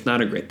great thing. It's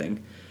not a great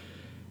thing.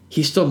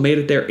 He still made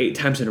it there 8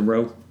 times in a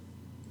row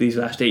these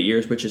last 8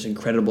 years, which is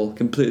incredible,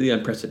 completely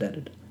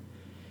unprecedented.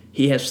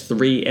 He has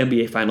 3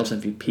 NBA Finals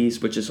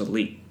MVPs, which is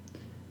elite.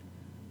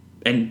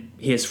 And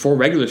he has 4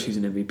 regular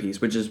season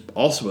MVPs, which is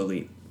also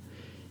elite.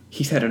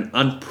 He's had an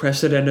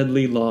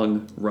unprecedentedly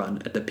long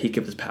run at the peak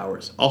of his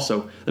powers.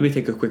 Also, let me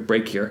take a quick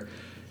break here.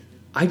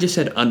 I just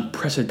said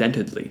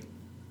unprecedentedly,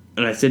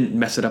 and I didn't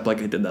mess it up like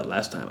I did that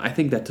last time. I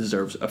think that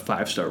deserves a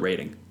 5-star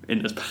rating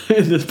in this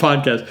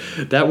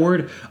podcast. That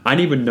word, I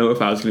didn't even know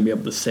if I was going to be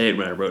able to say it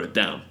when I wrote it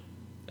down.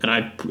 And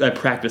I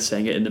practiced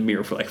saying it in the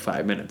mirror for like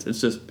 5 minutes.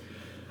 It's just,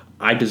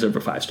 I deserve a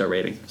 5-star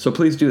rating. So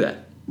please do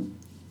that.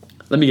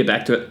 Let me get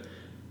back to it.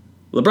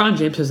 LeBron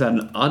James has had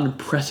an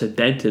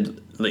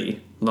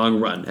unprecedentedly long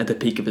run at the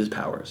peak of his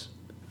powers.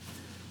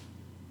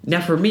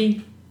 Now for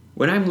me,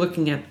 when I'm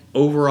looking at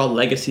overall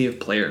legacy of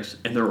players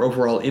and their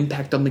overall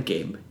impact on the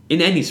game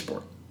in any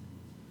sport,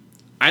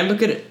 I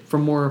look at it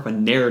from more of a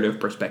narrative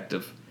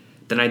perspective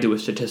than I do a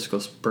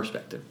statistical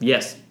perspective.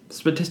 Yes,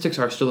 statistics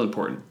are still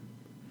important,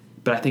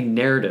 but I think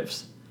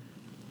narratives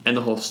and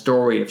the whole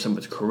story of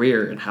someone's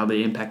career and how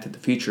they impacted the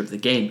future of the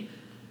game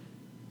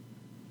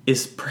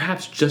is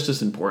perhaps just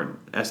as important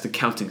as the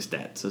counting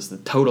stats, as the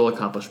total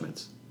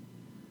accomplishments.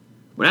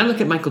 When I look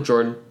at Michael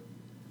Jordan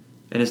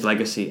and his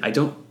legacy, I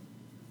don't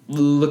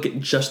look at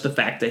just the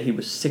fact that he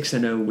was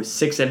 6-0 with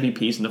 6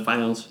 MVPs in the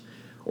finals,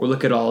 or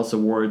look at all his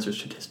awards or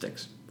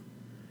statistics.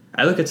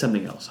 I look at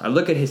something else. I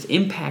look at his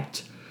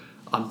impact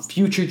on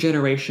future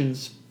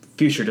generations,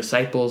 future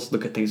disciples,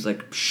 look at things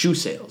like shoe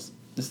sales,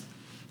 just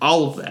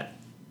all of that.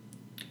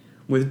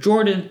 With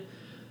Jordan,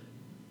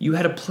 you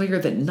had a player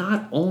that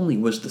not only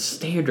was the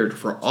standard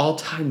for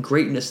all-time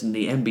greatness in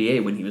the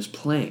NBA when he was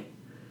playing,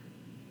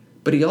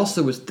 but he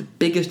also was the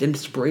biggest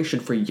inspiration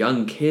for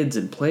young kids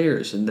and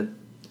players, and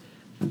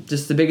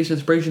just the biggest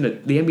inspiration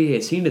that the NBA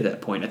had seen to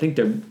that point. I think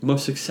their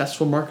most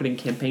successful marketing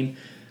campaign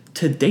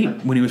to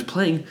date when he was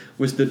playing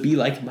was the Be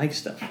Like Mike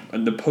stuff,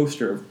 and the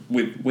poster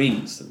with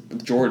wings,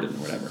 with Jordan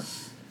or whatever.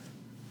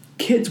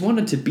 Kids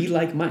wanted to be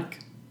like Mike,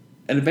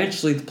 and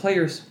eventually the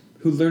players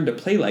who learned to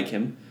play like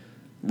him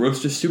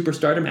rose to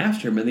superstardom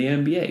after him in the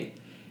NBA,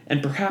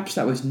 and perhaps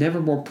that was never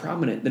more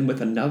prominent than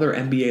with another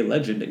NBA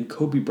legend in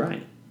Kobe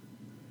Bryant.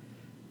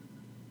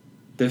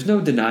 There's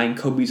no denying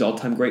Kobe's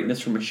all-time greatness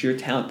from a sheer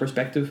talent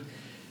perspective,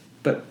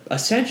 but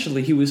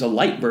essentially he was a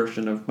light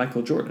version of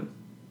Michael Jordan.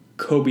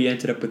 Kobe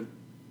ended up with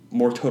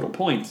more total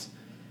points,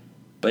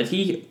 but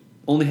he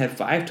only had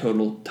 5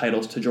 total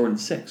titles to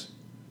Jordan's 6.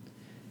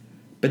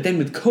 But then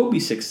with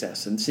Kobe's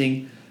success and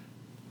seeing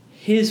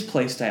his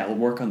play style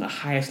work on the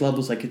highest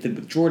levels like it did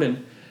with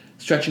Jordan,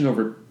 stretching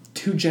over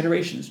 2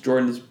 generations.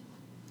 Jordan is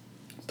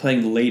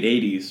playing the late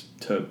 80s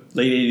to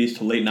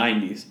late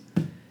 90s,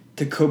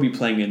 to Kobe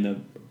playing in the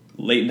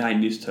late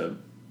 90s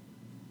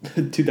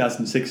to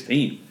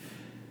 2016.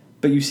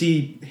 But you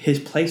see his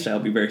play style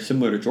be very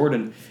similar to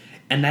Jordan,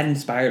 and that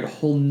inspired a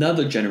whole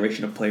nother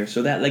generation of players,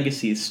 so that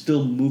legacy is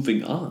still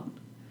moving on.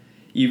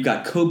 You've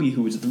got Kobe,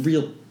 who was the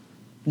real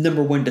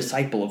number 1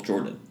 disciple of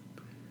Jordan.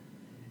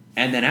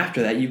 And then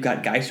after that, you've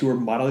got guys who are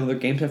modeling their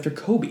games after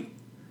Kobe.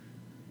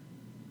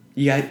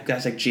 You got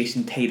guys like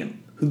Jason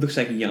Tatum, who looks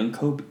like a young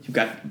Kobe. You've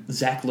got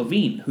Zach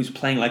LaVine, who's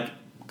playing like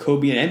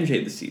Kobe and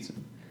MJ this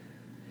season.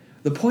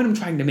 The point I'm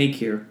trying to make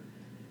here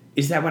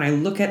is that when I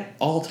look at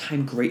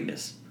all-time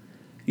greatness,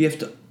 you have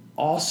to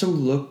also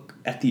look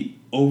at the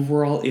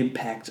overall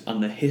impact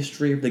on the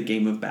history of the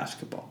game of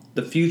basketball,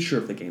 the future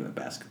of the game of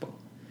basketball.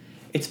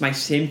 It's my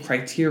same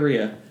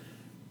criteria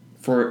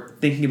for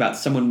thinking about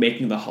someone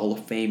making the Hall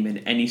of Fame in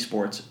any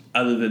sports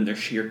other than their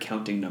sheer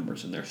counting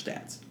numbers and their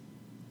stats.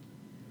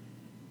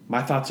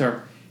 My thoughts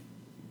are,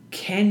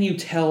 can you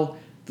tell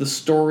the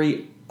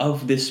story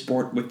of this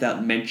sport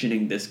without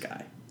mentioning this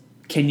guy?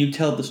 Can you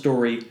tell the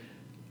story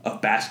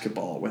of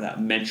basketball without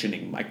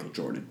mentioning Michael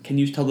Jordan? Can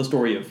you tell the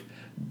story of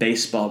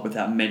baseball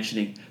without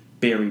mentioning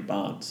Barry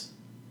Bonds?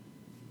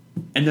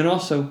 And then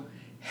also,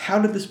 how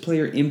did this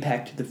player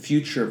impact the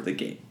future of the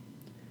game?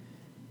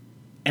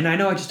 And I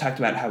know I just talked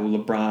about how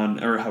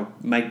LeBron, or how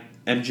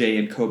MJ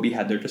and Kobe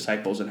had their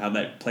disciples and how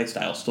that play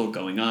style is still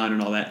going on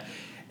and all that,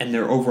 and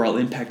their overall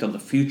impact on the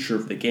future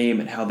of the game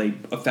and how they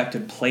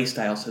affected play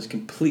styles has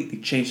completely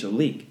changed the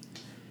league.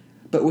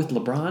 But with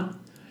LeBron,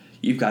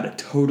 you've got a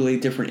totally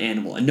different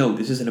animal. And no,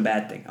 this isn't a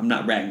bad thing. I'm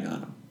not ragging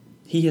on him.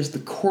 He has the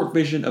court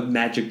vision of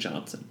Magic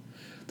Johnson,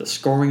 the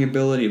scoring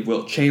ability of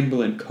Wilt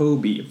Chamberlain,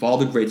 Kobe, of all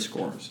the great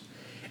scorers,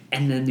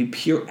 and then the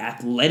pure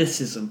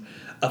athleticism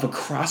of a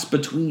cross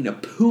between a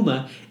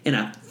puma and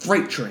a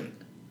freight train.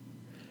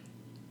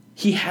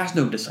 He has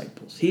no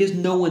disciples. He has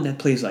no one that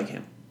plays like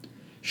him.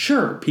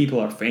 Sure, people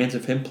are fans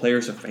of him,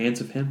 players are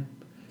fans of him,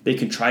 They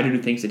can try to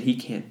do things that he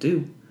can't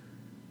do.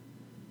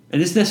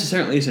 And this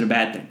necessarily isn't a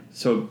bad thing,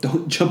 so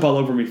don't jump all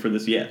over me for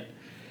this yet.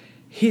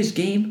 His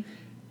game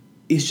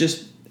is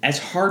just as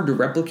hard to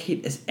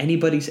replicate as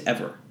anybody's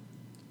ever.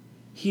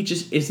 He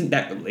just isn't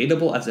that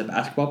relatable as a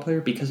basketball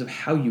player because of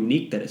how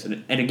unique that is.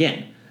 And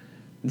again,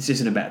 this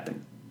isn't a bad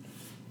thing.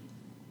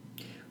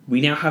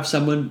 We now have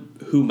someone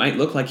who might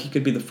look like he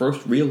could be the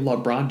first real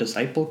LeBron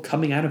disciple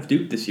coming out of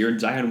Duke this year in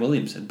Zion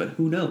Williamson, but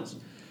who knows?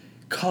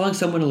 Calling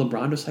someone a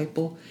LeBron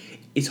disciple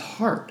is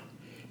hard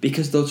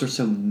because those are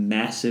some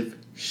massive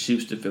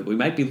shoes to fill. We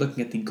might be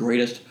looking at the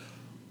greatest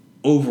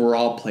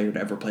overall player to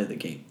ever play the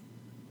game.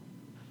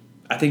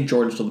 I think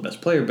Jordan's still the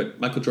best player, but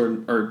Michael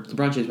Jordan or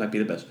LeBron James might be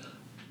the best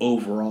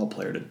overall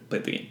player to play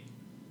the game.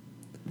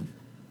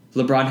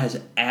 LeBron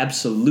has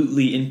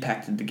absolutely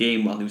impacted the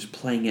game while he was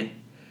playing it,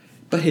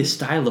 but his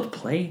style of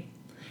play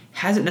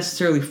hasn't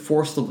necessarily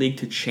forced the league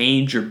to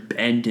change or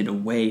bend in a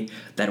way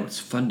that it was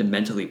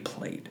fundamentally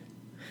played.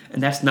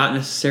 And that's not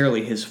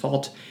necessarily his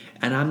fault,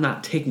 and I'm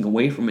not taking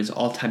away from his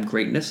all-time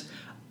greatness.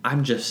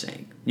 I'm just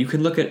saying, you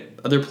can look at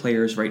other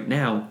players right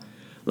now,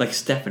 like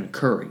Stephen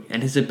Curry,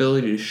 and his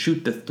ability to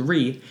shoot the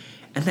three,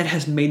 and that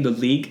has made the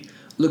league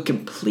look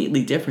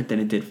completely different than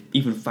it did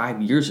even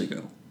 5 years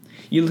ago.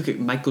 You look at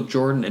Michael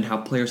Jordan and how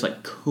players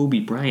like Kobe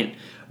Bryant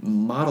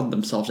modeled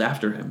themselves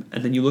after him,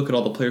 and then you look at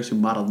all the players who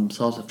modeled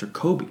themselves after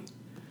Kobe.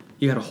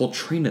 You got a whole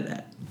train of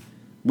that.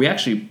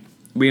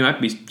 We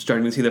might be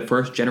starting to see the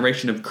first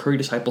generation of Curry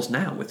disciples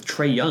now, with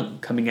Trae Young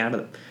coming out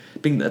of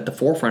being at the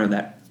forefront of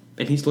that,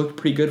 and he's looked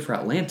pretty good for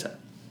Atlanta.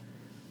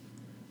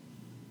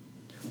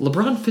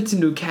 LeBron fits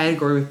into a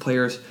category with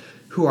players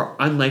who are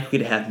unlikely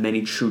to have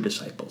many true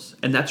disciples,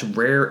 and that's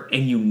rare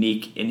and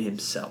unique in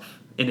itself.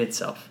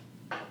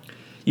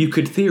 You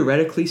could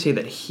theoretically say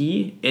that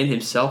he, in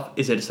himself,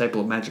 is a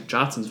disciple of Magic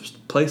Johnson's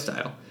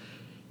playstyle,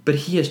 but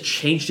he has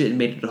changed it and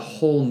made it a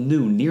whole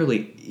new,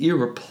 nearly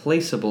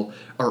irreplaceable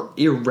or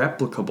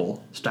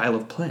irreplicable style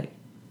of play.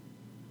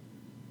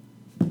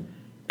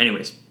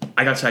 Anyways,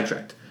 I got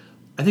sidetracked.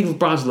 I think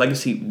LeBron's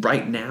legacy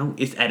right now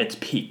is at its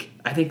peak.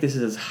 I think this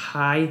is as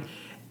high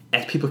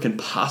as people can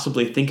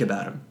possibly think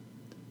about him.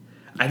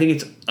 I think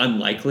it's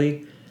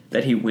unlikely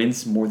that he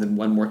wins more than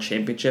one more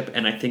championship,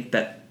 and I think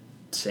that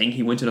saying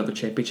he wins another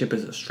championship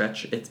is a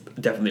stretch. It's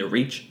definitely a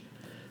reach.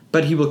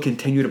 But he will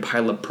continue to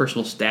pile up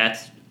personal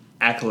stats,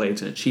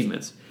 accolades, and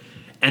achievements.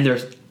 And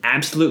there's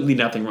absolutely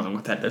nothing wrong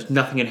with that. There's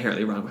nothing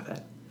inherently wrong with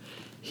that.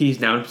 He's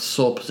now in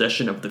sole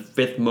possession of the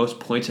 5th most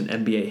points in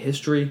NBA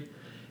history,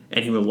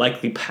 and he will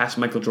likely pass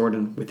Michael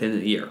Jordan within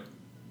a year.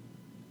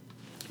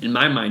 In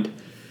my mind,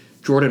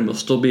 Jordan will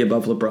still be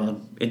above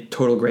LeBron in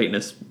total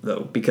greatness,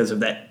 though, because of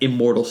that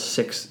immortal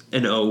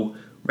 6-0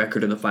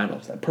 record in the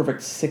finals, that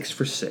perfect 6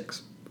 for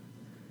 6,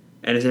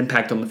 and his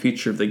impact on the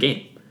future of the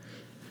game.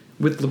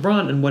 With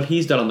LeBron and what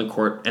he's done on the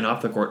court and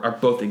off the court are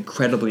both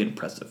incredibly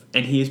impressive,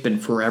 and he has been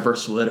forever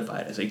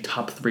solidified as a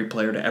top 3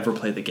 player to ever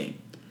play the game.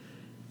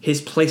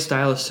 His play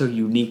style is so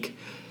unique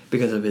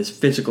because of his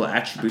physical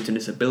attributes and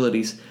his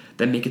abilities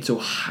that make it so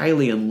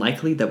highly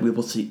unlikely that we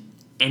will see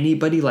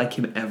anybody like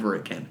him ever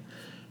again.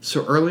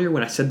 So earlier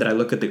when I said that I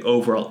look at the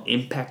overall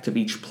impact of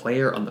each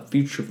player on the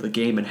future of the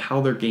game and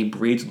how their game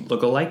breeds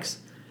lookalikes,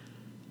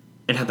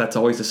 and how that's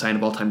always a sign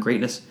of all-time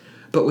greatness,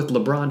 but with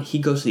LeBron, he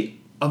goes the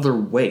other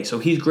way. So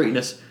he's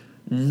greatness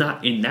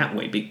not in that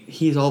way.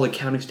 He has all the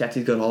counting stats,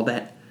 he's got all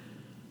that.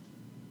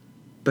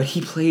 But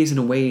he plays in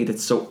a way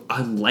that's so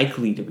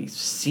unlikely to be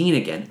seen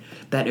again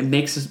that it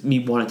makes me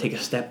want to take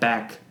a step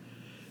back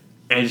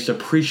and just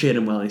appreciate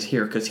him while he's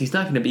here, because he's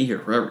not going to be here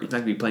forever. He's not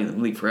going to be playing in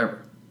the league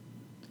forever.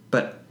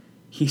 But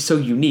he's so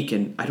unique,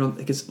 and I don't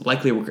think it's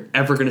likely we're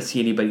ever going to see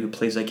anybody who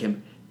plays like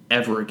him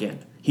ever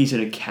again. He's in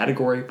a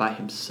category by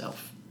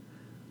himself.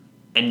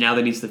 And now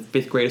that he's the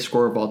 5th greatest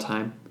scorer of all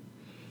time,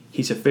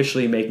 he's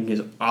officially making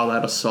his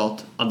all-out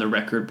assault on the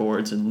record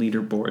boards and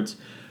leaderboards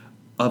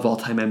of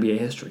all-time NBA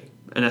history.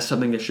 And that's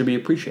something that should be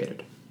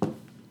appreciated.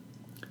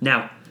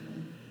 Now,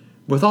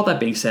 with all that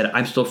being said,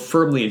 I'm still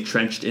firmly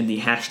entrenched in the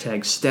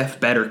hashtag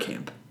 #StephBetter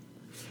camp.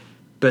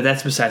 But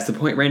that's besides the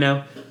point right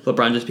now.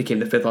 LeBron just became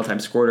the 5th all-time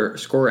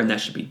scorer, and that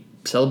should be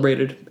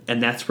celebrated.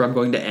 And that's where I'm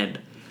going to end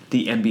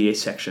the NBA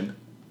section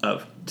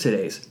of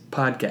today's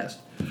podcast.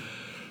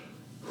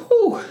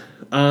 Whew.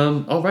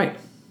 All right.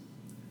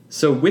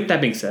 So with that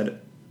being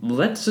said,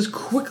 let's just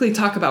quickly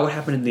talk about what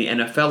happened in the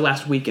NFL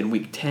last week in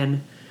Week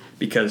 10,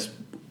 because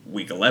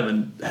Week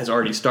 11 has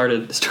already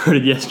started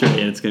yesterday,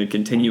 and it's going to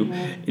continue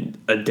in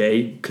a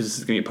day because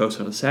it's going to get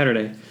posted on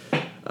Saturday.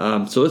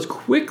 So let's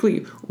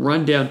quickly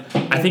run down,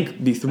 I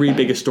think, the 3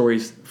 biggest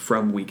stories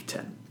from Week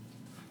 10.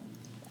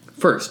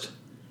 First,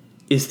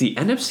 is the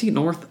NFC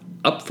North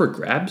up for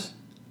grabs?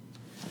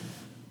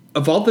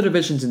 Of all the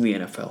divisions in the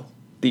NFL,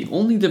 the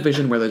only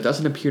division where there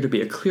doesn't appear to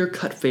be a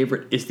clear-cut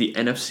favorite is the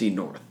NFC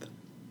North.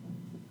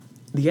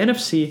 The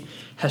NFC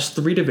has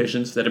 3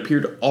 divisions that appear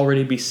to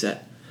already be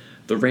set.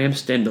 The Rams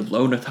stand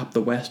alone atop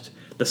the West,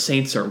 the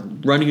Saints are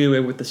running away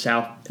with the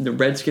South, and the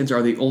Redskins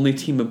are the only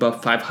team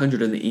above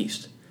 500 in the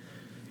East.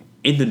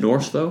 In the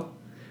North, though,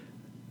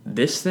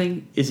 This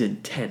thing is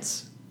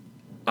intense.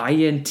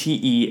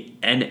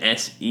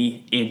 INTENSE,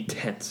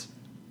 intense.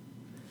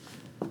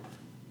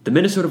 The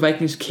Minnesota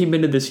Vikings came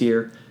into this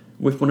year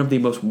with one of the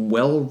most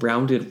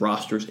well-rounded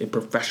rosters in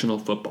professional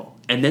football.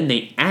 And then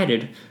they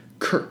added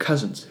Kirk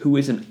Cousins, who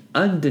is an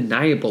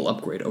undeniable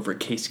upgrade over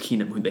Case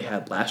Keenum, who they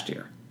had last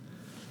year.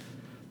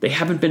 They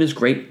haven't been as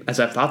great as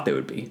I thought they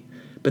would be,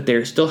 but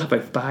they still have a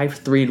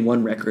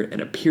 5-3-1 record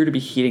and appear to be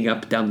heating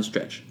up down the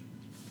stretch.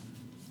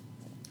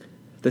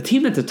 The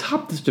team that's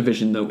atop this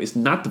division, though, is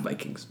not the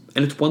Vikings,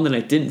 and it's one that I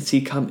didn't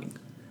see coming.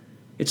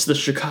 It's the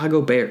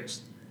Chicago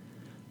Bears.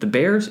 The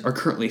Bears are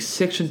currently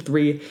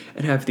 6-3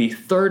 and have the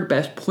third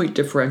best point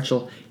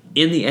differential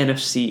in the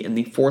NFC and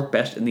the fourth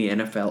best in the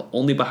NFL,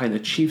 only behind the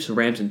Chiefs,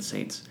 Rams, and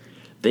Saints.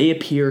 They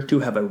appear to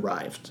have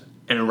arrived,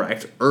 and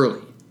arrived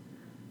early.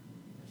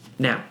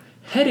 Now,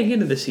 heading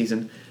into the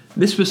season,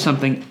 this was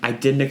something I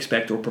didn't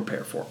expect or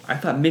prepare for. I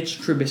thought Mitch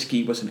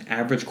Trubisky was an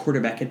average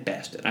quarterback at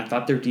best, and I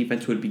thought their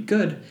defense would be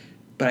good,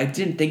 but I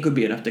didn't think it would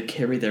be enough to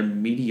carry their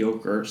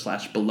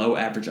mediocre/below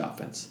average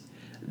offense.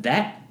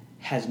 That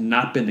has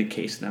not been the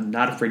case, and I'm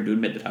not afraid to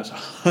admit that I was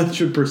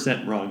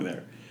 100% wrong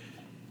there.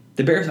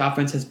 The Bears'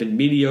 offense has been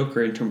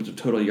mediocre in terms of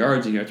total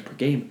yards and yards per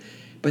game,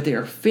 but they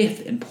are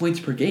 5th in points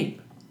per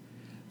game.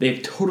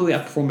 They've totally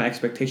outperformed my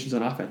expectations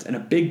on offense, and a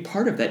big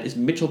part of that is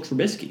Mitchell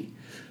Trubisky,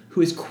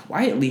 who has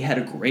quietly had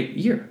a great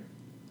year.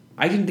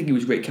 I didn't think he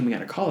was great coming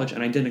out of college,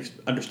 and I didn't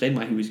understand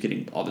why he was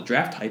getting all the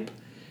draft hype.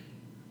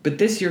 But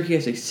this year he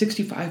has a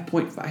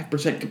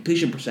 65.5%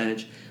 completion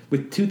percentage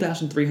with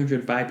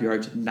 2,305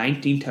 yards,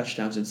 19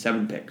 touchdowns, and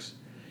 7 picks.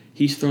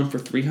 He's thrown for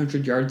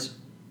 300 yards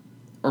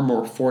or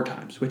more 4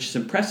 times, which is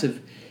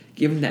impressive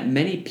given that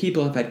many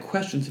people have had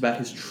questions about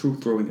his true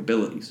throwing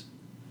abilities.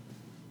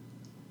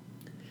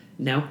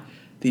 Now,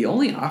 the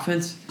only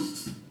offense,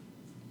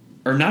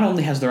 or not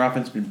only has their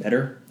offense been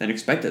better than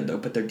expected, though,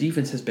 but their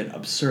defense has been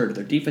absurd.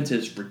 Their defense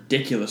is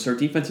ridiculous. Their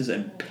defense is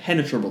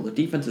impenetrable. Their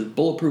defense is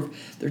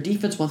bulletproof. Their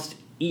defense wants to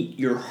eat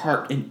your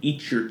heart and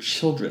eat your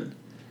children.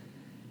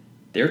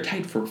 They're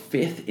tied for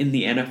 5th in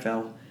the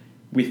NFL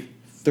with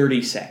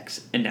 30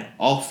 sacks. And now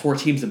all 4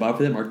 teams above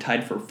them are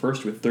tied for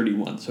 1st with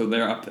 31, so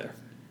they're up there.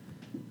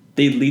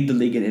 They lead the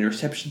league in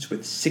interceptions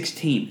with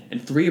 16,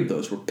 and 3 of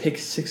those were pick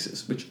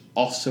sixes, which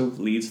also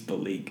leads the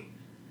league.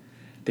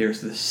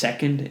 There's the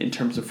 2nd in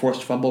terms of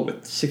forced fumble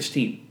with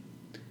 16.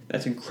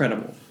 That's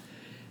incredible.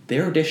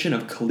 Their addition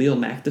of Khalil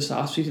Mack this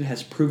offseason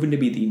has proven to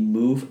be the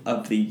move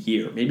of the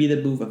year, maybe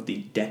the move of the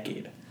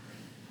decade,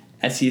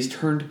 as he has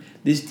turned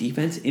this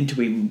defense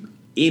into an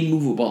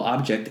immovable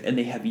object, and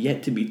they have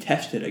yet to be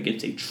tested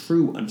against a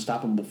true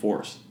unstoppable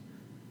force.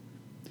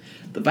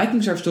 The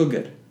Vikings are still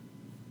good.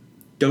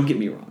 Don't get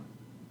me wrong.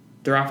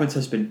 Their offense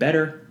has been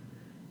better.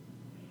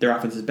 Their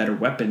offense has better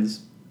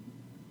weapons.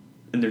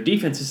 And their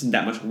defense isn't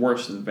that much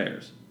worse than the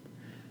Bears.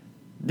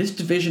 This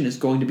division is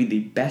going to be the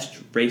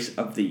best race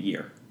of the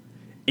year.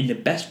 And the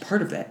best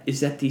part of that is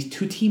that these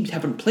 2 teams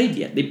haven't played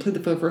yet. They played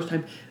it for the first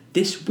time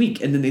this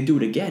week, and then they do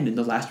it again in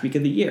the last week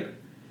of the year.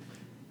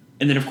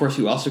 And then, of course,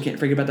 you also can't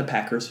forget about the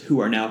Packers, who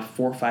are now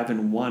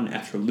 4-5-1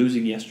 after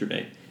losing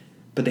yesterday.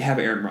 But they have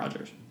Aaron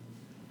Rodgers.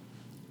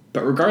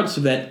 But regardless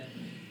of that,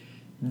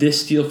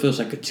 this still feels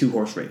like a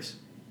 2-horse race.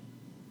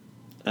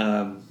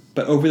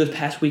 But over this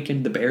past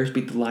weekend, the Bears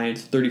beat the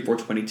Lions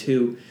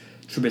 34-22.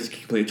 Trubisky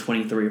completed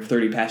 23 of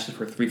 30 passes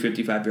for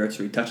 355 yards,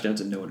 3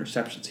 touchdowns, and no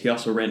interceptions. He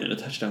also ran in a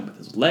touchdown with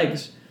his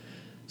legs,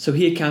 so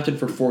he accounted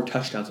for 4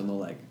 touchdowns on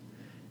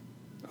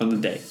the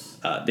day.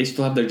 They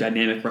still have their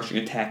dynamic rushing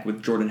attack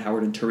with Jordan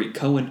Howard and Tariq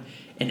Cohen,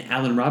 and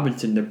Allen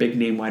Robinson, their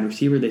big-name wide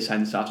receiver they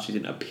signed this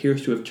offseason,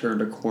 appears to have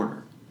turned a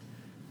corner.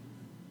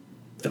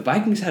 The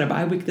Vikings had a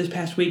bye week this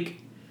past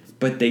week,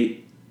 but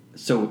they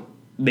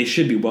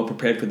should be well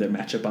prepared for their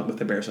matchup with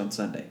the Bears on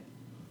Sunday.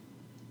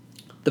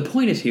 The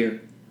point here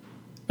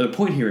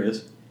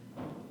is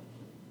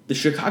the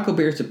Chicago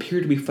Bears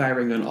appear to be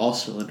firing on all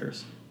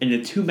cylinders, and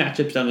the 2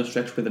 matchups down the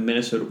stretch for the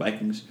Minnesota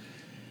Vikings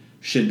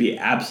should be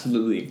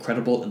absolutely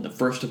incredible, and the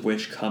first of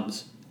which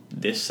comes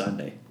this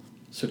Sunday.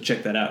 So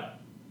check that out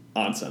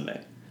on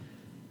Sunday.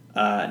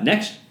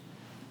 Next,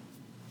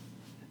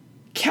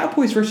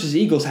 Cowboys versus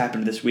Eagles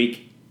happened this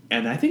week,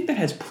 and I think that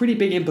has pretty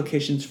big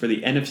implications for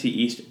the NFC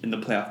East in the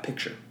playoff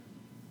picture.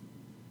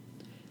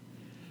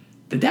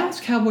 The Dallas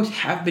Cowboys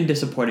have been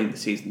disappointing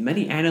this season.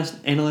 Many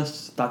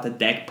analysts thought that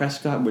Dak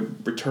Prescott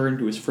would return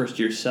to his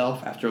first-year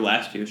self after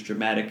last year's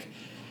dramatic,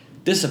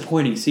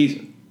 disappointing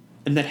season,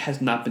 and that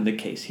has not been the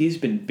case. He's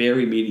been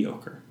very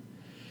mediocre.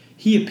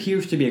 He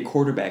appears to be a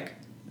quarterback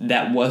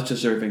that was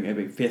deserving of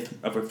a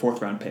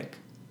 4th-round pick.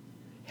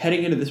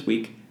 Heading into this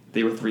week,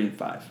 they were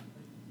 3-5.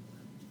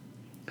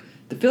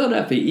 The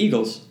Philadelphia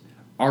Eagles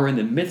are in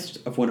the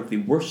midst of one of the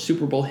worst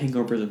Super Bowl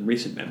hangovers in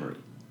recent memory.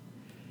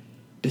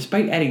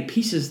 Despite adding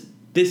pieces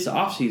this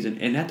offseason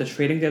and at the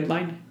trading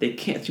deadline, they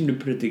can't seem to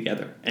put it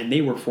together, and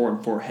they were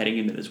 4-4 heading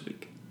into this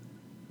week,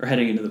 or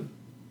heading into the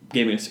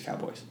game against the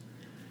Cowboys.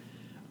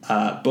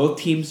 Both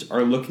teams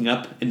are looking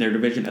up in their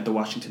division at the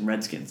Washington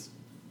Redskins,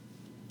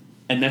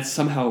 and that's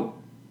somehow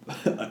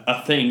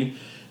a thing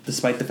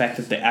despite the fact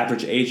that the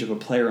average age of a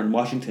player in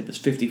Washington is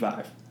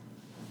 55.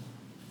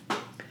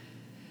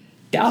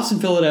 Dallas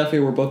and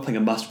Philadelphia were both playing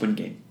a must-win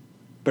game,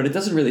 but it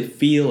doesn't really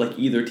feel like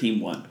either team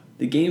won.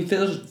 The game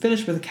finished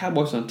with the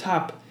Cowboys on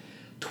top,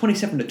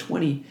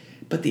 27-20,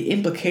 but the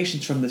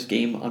implications from this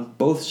game on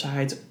both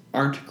sides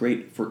aren't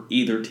great for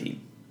either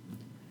team.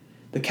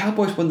 The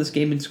Cowboys won this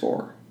game in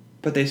score,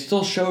 but they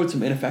still showed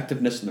some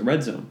ineffectiveness in the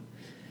red zone.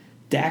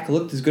 Dak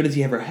looked as good as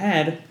he ever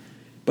had,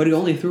 but he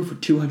only threw for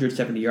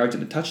 270 yards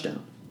and a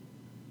touchdown.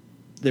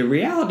 The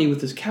reality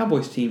with this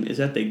Cowboys team is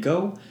that they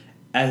go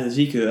as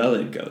Ezekiel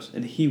Elliott goes,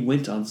 and he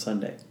went on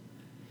Sunday.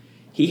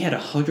 He had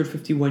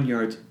 151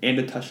 yards and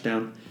a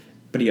touchdown,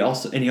 but he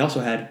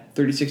also had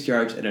 36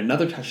 yards and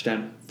another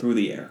touchdown through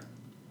the air.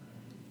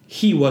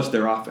 He was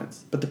their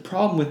offense, but the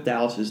problem with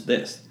Dallas is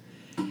this.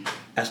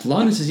 As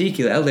long as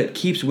Ezekiel Elliott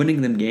keeps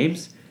winning them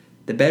games,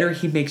 the better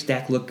he makes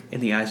Dak look in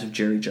the eyes of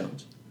Jerry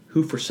Jones,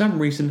 who for some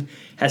reason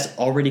has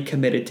already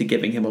committed to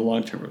giving him a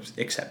long-term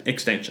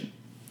extension.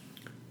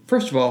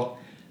 First of all,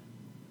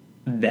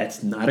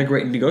 that's not a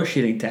great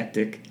negotiating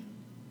tactic.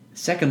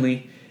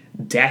 Secondly,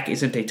 Dak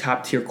isn't a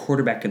top-tier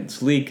quarterback in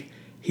this league.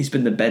 He's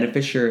been the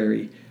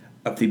beneficiary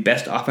of the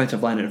best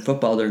offensive line in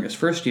football during his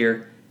first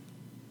year,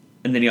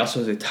 and then he also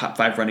has a top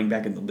 5 running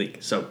back in the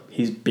league, so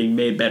he's being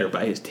made better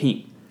by his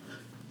team.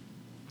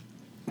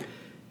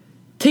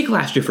 Take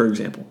last year, for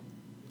example.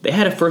 They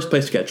had a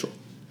first-place schedule,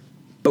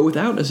 but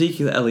without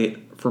Ezekiel Elliott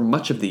for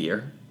much of the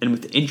year, and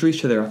with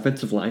injuries to their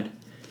offensive line,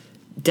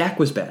 Dak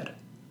was bad.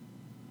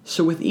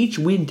 So with each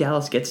win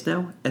Dallas gets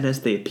now, and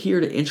as they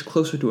appear to inch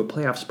closer to a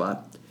playoff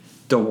spot,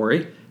 don't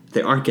worry,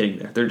 they aren't getting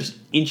there. They're just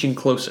inching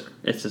closer.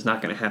 It's just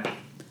not going to happen.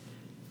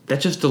 That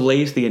just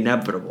delays the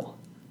inevitable,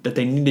 that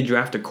they need to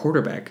draft a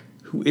quarterback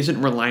who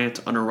isn't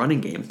reliant on a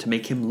running game to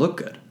make him look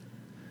good.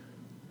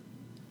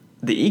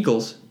 The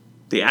Eagles,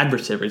 the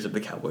adversaries of the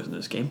Cowboys in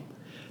this game,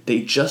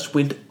 they just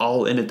went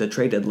all in at the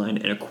trade deadline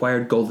and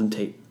acquired Golden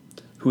Tate,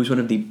 who is one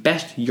of the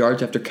best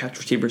yards after catch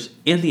receivers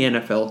in the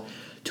NFL,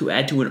 to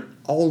add to an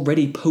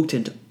already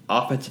potent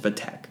offensive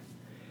attack.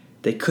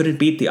 They couldn't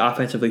beat the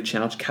offensively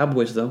challenged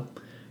Cowboys, though,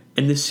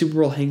 and this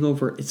Super Bowl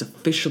hangover is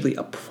officially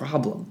a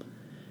problem.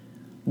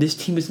 This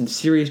team is in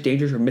serious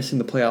danger of missing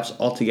the playoffs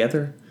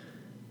altogether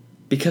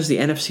because the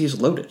NFC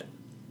is loaded.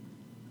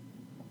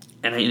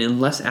 And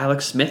unless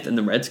Alex Smith and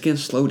the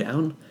Redskins slow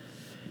down,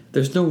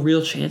 there's no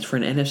real chance for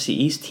an NFC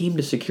East team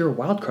to secure a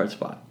wildcard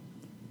spot.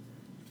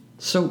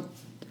 So,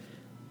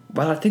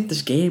 while I think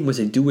this game was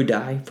a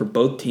do-or-die for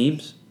both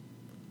teams,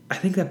 I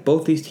think that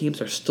both these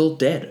teams are still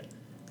dead.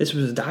 This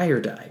was a die or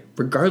die,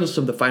 regardless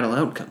of the final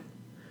outcome.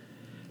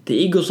 The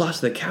Eagles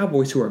lost to the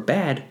Cowboys, who are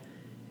bad,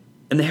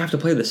 and they have to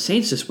play the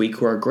Saints this week,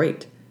 who are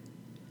great.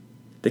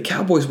 The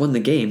Cowboys won the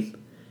game,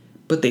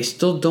 but they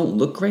still don't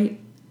look great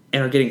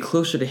and are getting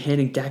closer to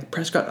handing Dak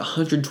Prescott a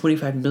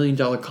 $125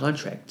 million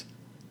contract.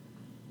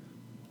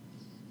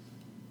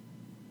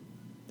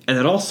 And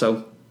then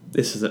also,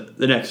 this is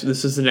the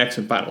next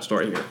and final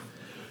story here.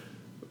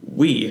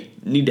 We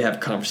need to have a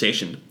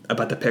conversation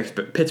about the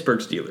Pittsburgh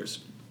Steelers.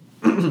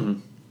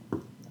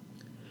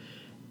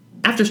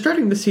 After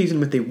starting the season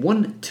with a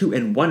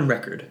 1-2-1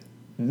 record,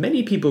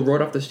 many people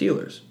wrote off the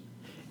Steelers,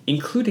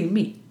 including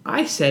me.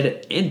 I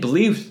said and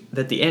believed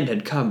that the end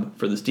had come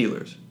for the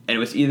Steelers, and it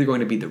was either going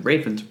to be the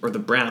Ravens or the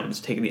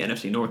Browns taking the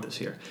NFC North this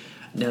year.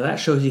 Now that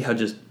shows you how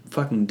just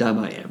fucking dumb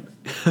I am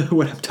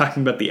when I'm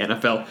talking about the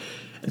NFL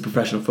and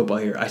professional football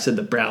here. I said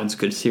the Browns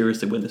could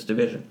seriously win this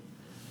division.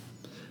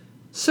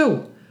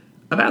 So,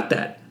 about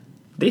that,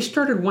 they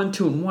started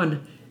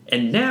 1-2-1,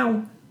 and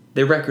now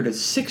their record is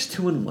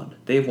 6-2-1.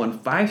 They have won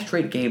 5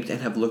 straight games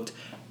and have looked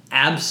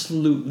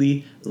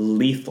absolutely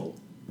lethal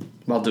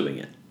while doing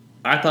it.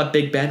 I thought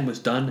Big Ben was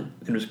done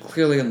and was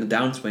clearly on the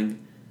downswing,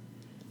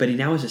 but he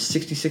now has a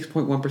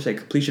 66.1%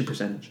 completion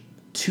percentage,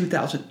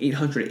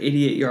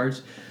 2,888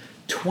 yards,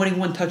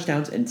 21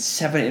 touchdowns, and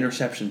 7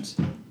 interceptions.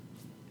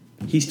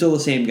 He's still the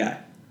same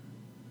guy.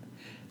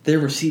 Their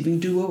receiving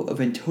duo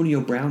of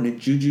Antonio Brown and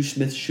Juju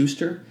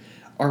Smith-Schuster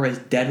are as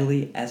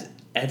deadly as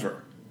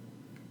ever.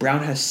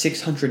 Brown has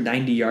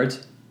 690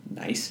 yards,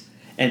 nice,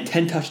 and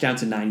 10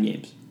 touchdowns in 9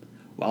 games,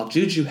 while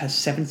Juju has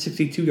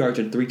 762 yards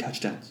and 3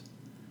 touchdowns.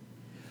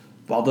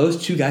 While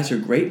those two guys are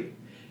great,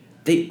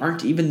 they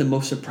aren't even the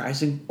most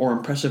surprising or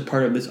impressive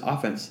part of this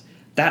offense.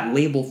 That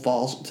label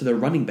falls to their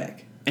running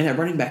back, and that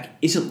running back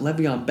isn't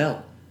Le'Veon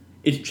Bell.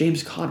 It's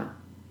James Conner.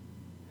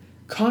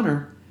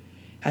 Conner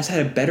has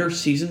had a better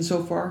season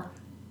so far,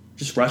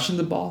 just rushing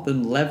the ball,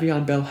 than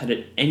Le'Veon Bell had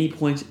at any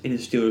point in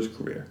his Steelers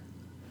career.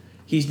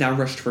 He's now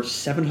rushed for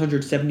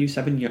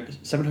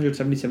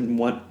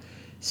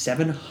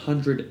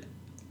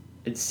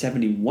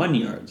 771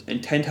 yards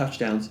and 10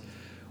 touchdowns,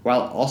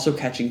 while also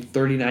catching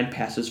 39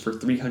 passes for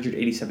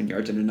 387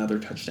 yards and another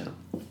touchdown.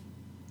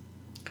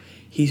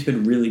 He's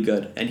been really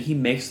good, and he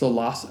makes the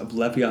loss of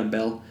Le'Veon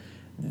Bell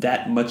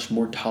that much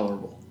more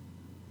tolerable.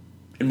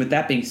 And with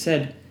that being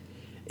said,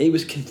 it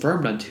was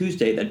confirmed on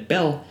Tuesday that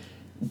Bell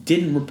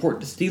didn't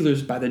report to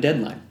Steelers by the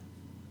deadline.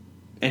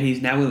 and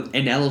he's now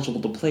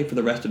ineligible to play for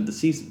the rest of the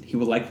season. He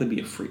will likely be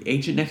a free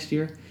agent next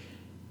year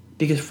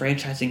because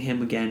franchising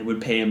him again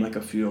would pay him like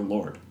a feudal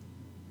lord.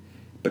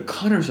 But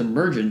Connor's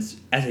emergence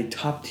as a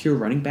top-tier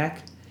running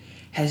back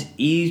has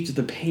eased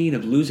the pain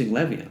of losing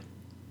Le'Veon.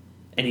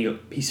 And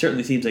he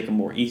certainly seems like a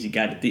more easy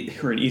guy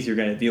or an easier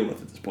guy to deal with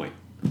at this point.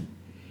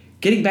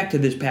 Getting back to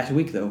this past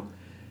week, though,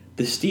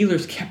 the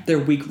Steelers kept their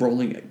week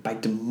rolling by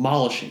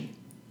demolishing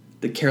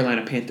the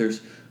Carolina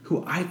Panthers,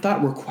 who I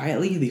thought were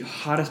quietly the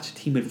hottest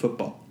team in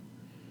football.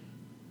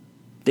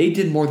 They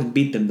did more than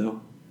beat them,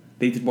 though.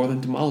 They did more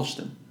than demolish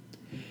them.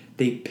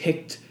 They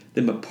picked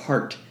them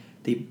apart.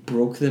 They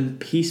broke them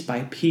piece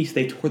by piece.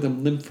 They tore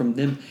them limb from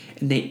limb,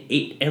 and they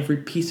ate every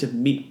piece of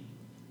meat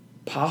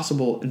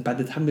possible, and by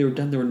the time they were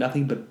done, there were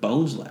nothing but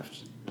bones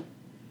left.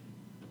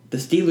 The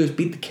Steelers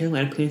beat the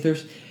Carolina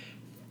Panthers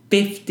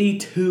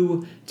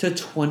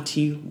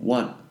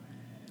 52-21.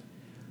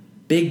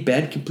 Big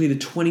Ben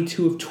completed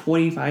 22 of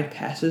 25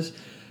 passes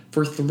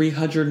for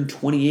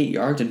 328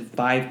 yards and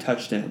 5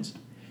 touchdowns.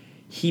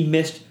 He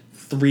missed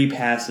 3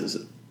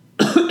 passes.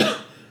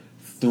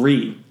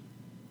 3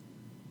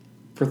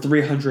 for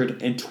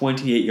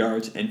 328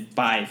 yards and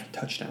 5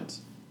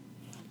 touchdowns.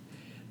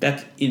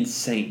 That's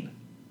insane.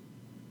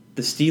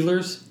 The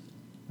Steelers,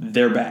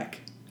 they're back.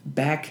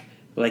 Back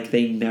like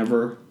they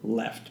never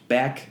left.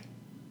 Back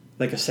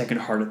like a second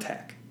heart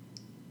attack.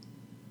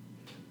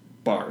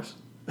 Bars.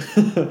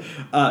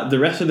 The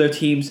rest of their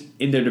teams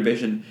in their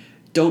division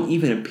don't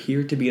even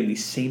appear to be in the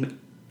same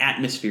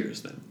atmosphere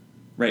as them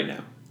right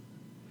now.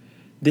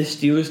 This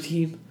Steelers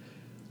team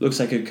looks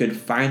like it could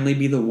finally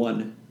be the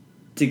one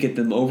to get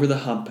them over the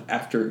hump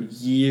after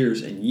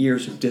years and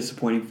years of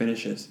disappointing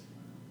finishes.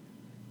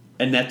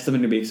 And that's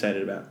something to be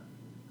excited about.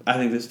 I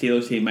think the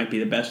Steelers team might be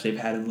the best they've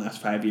had in the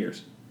last 5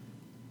 years.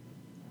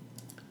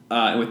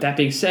 And with that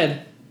being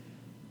said,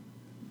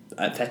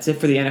 that's it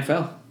for the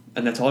NFL.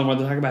 And that's all I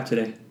wanted to talk about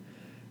today.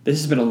 This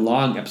has been a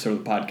long episode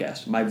of the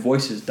podcast. My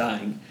voice is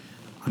dying.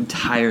 I'm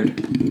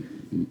tired.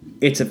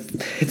 It's a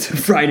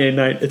Friday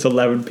night. It's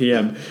 11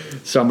 p.m.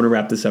 So I'm going to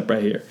wrap this up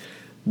right here.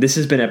 This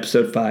has been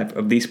episode 5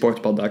 of the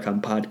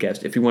sportsball.com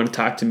podcast. If you want to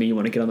talk to me, you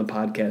want to get on the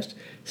podcast,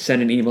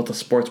 send an email to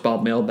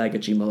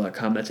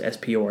sportsballmailbag@gmail.com. That's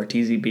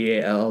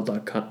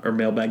sportzball.com or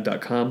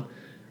mailbag.com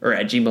or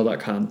at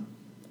gmail.com.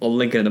 I'll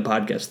link it in the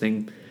podcast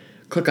thing.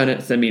 Click on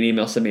it, send me an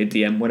email, send me a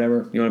DM,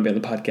 whatever. You want to be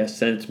on the podcast,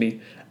 send it to me.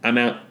 I'm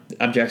out.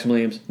 I'm Jackson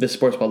Williams. This is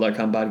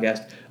sportsball.com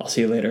podcast. I'll see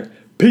you later.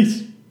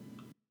 Peace.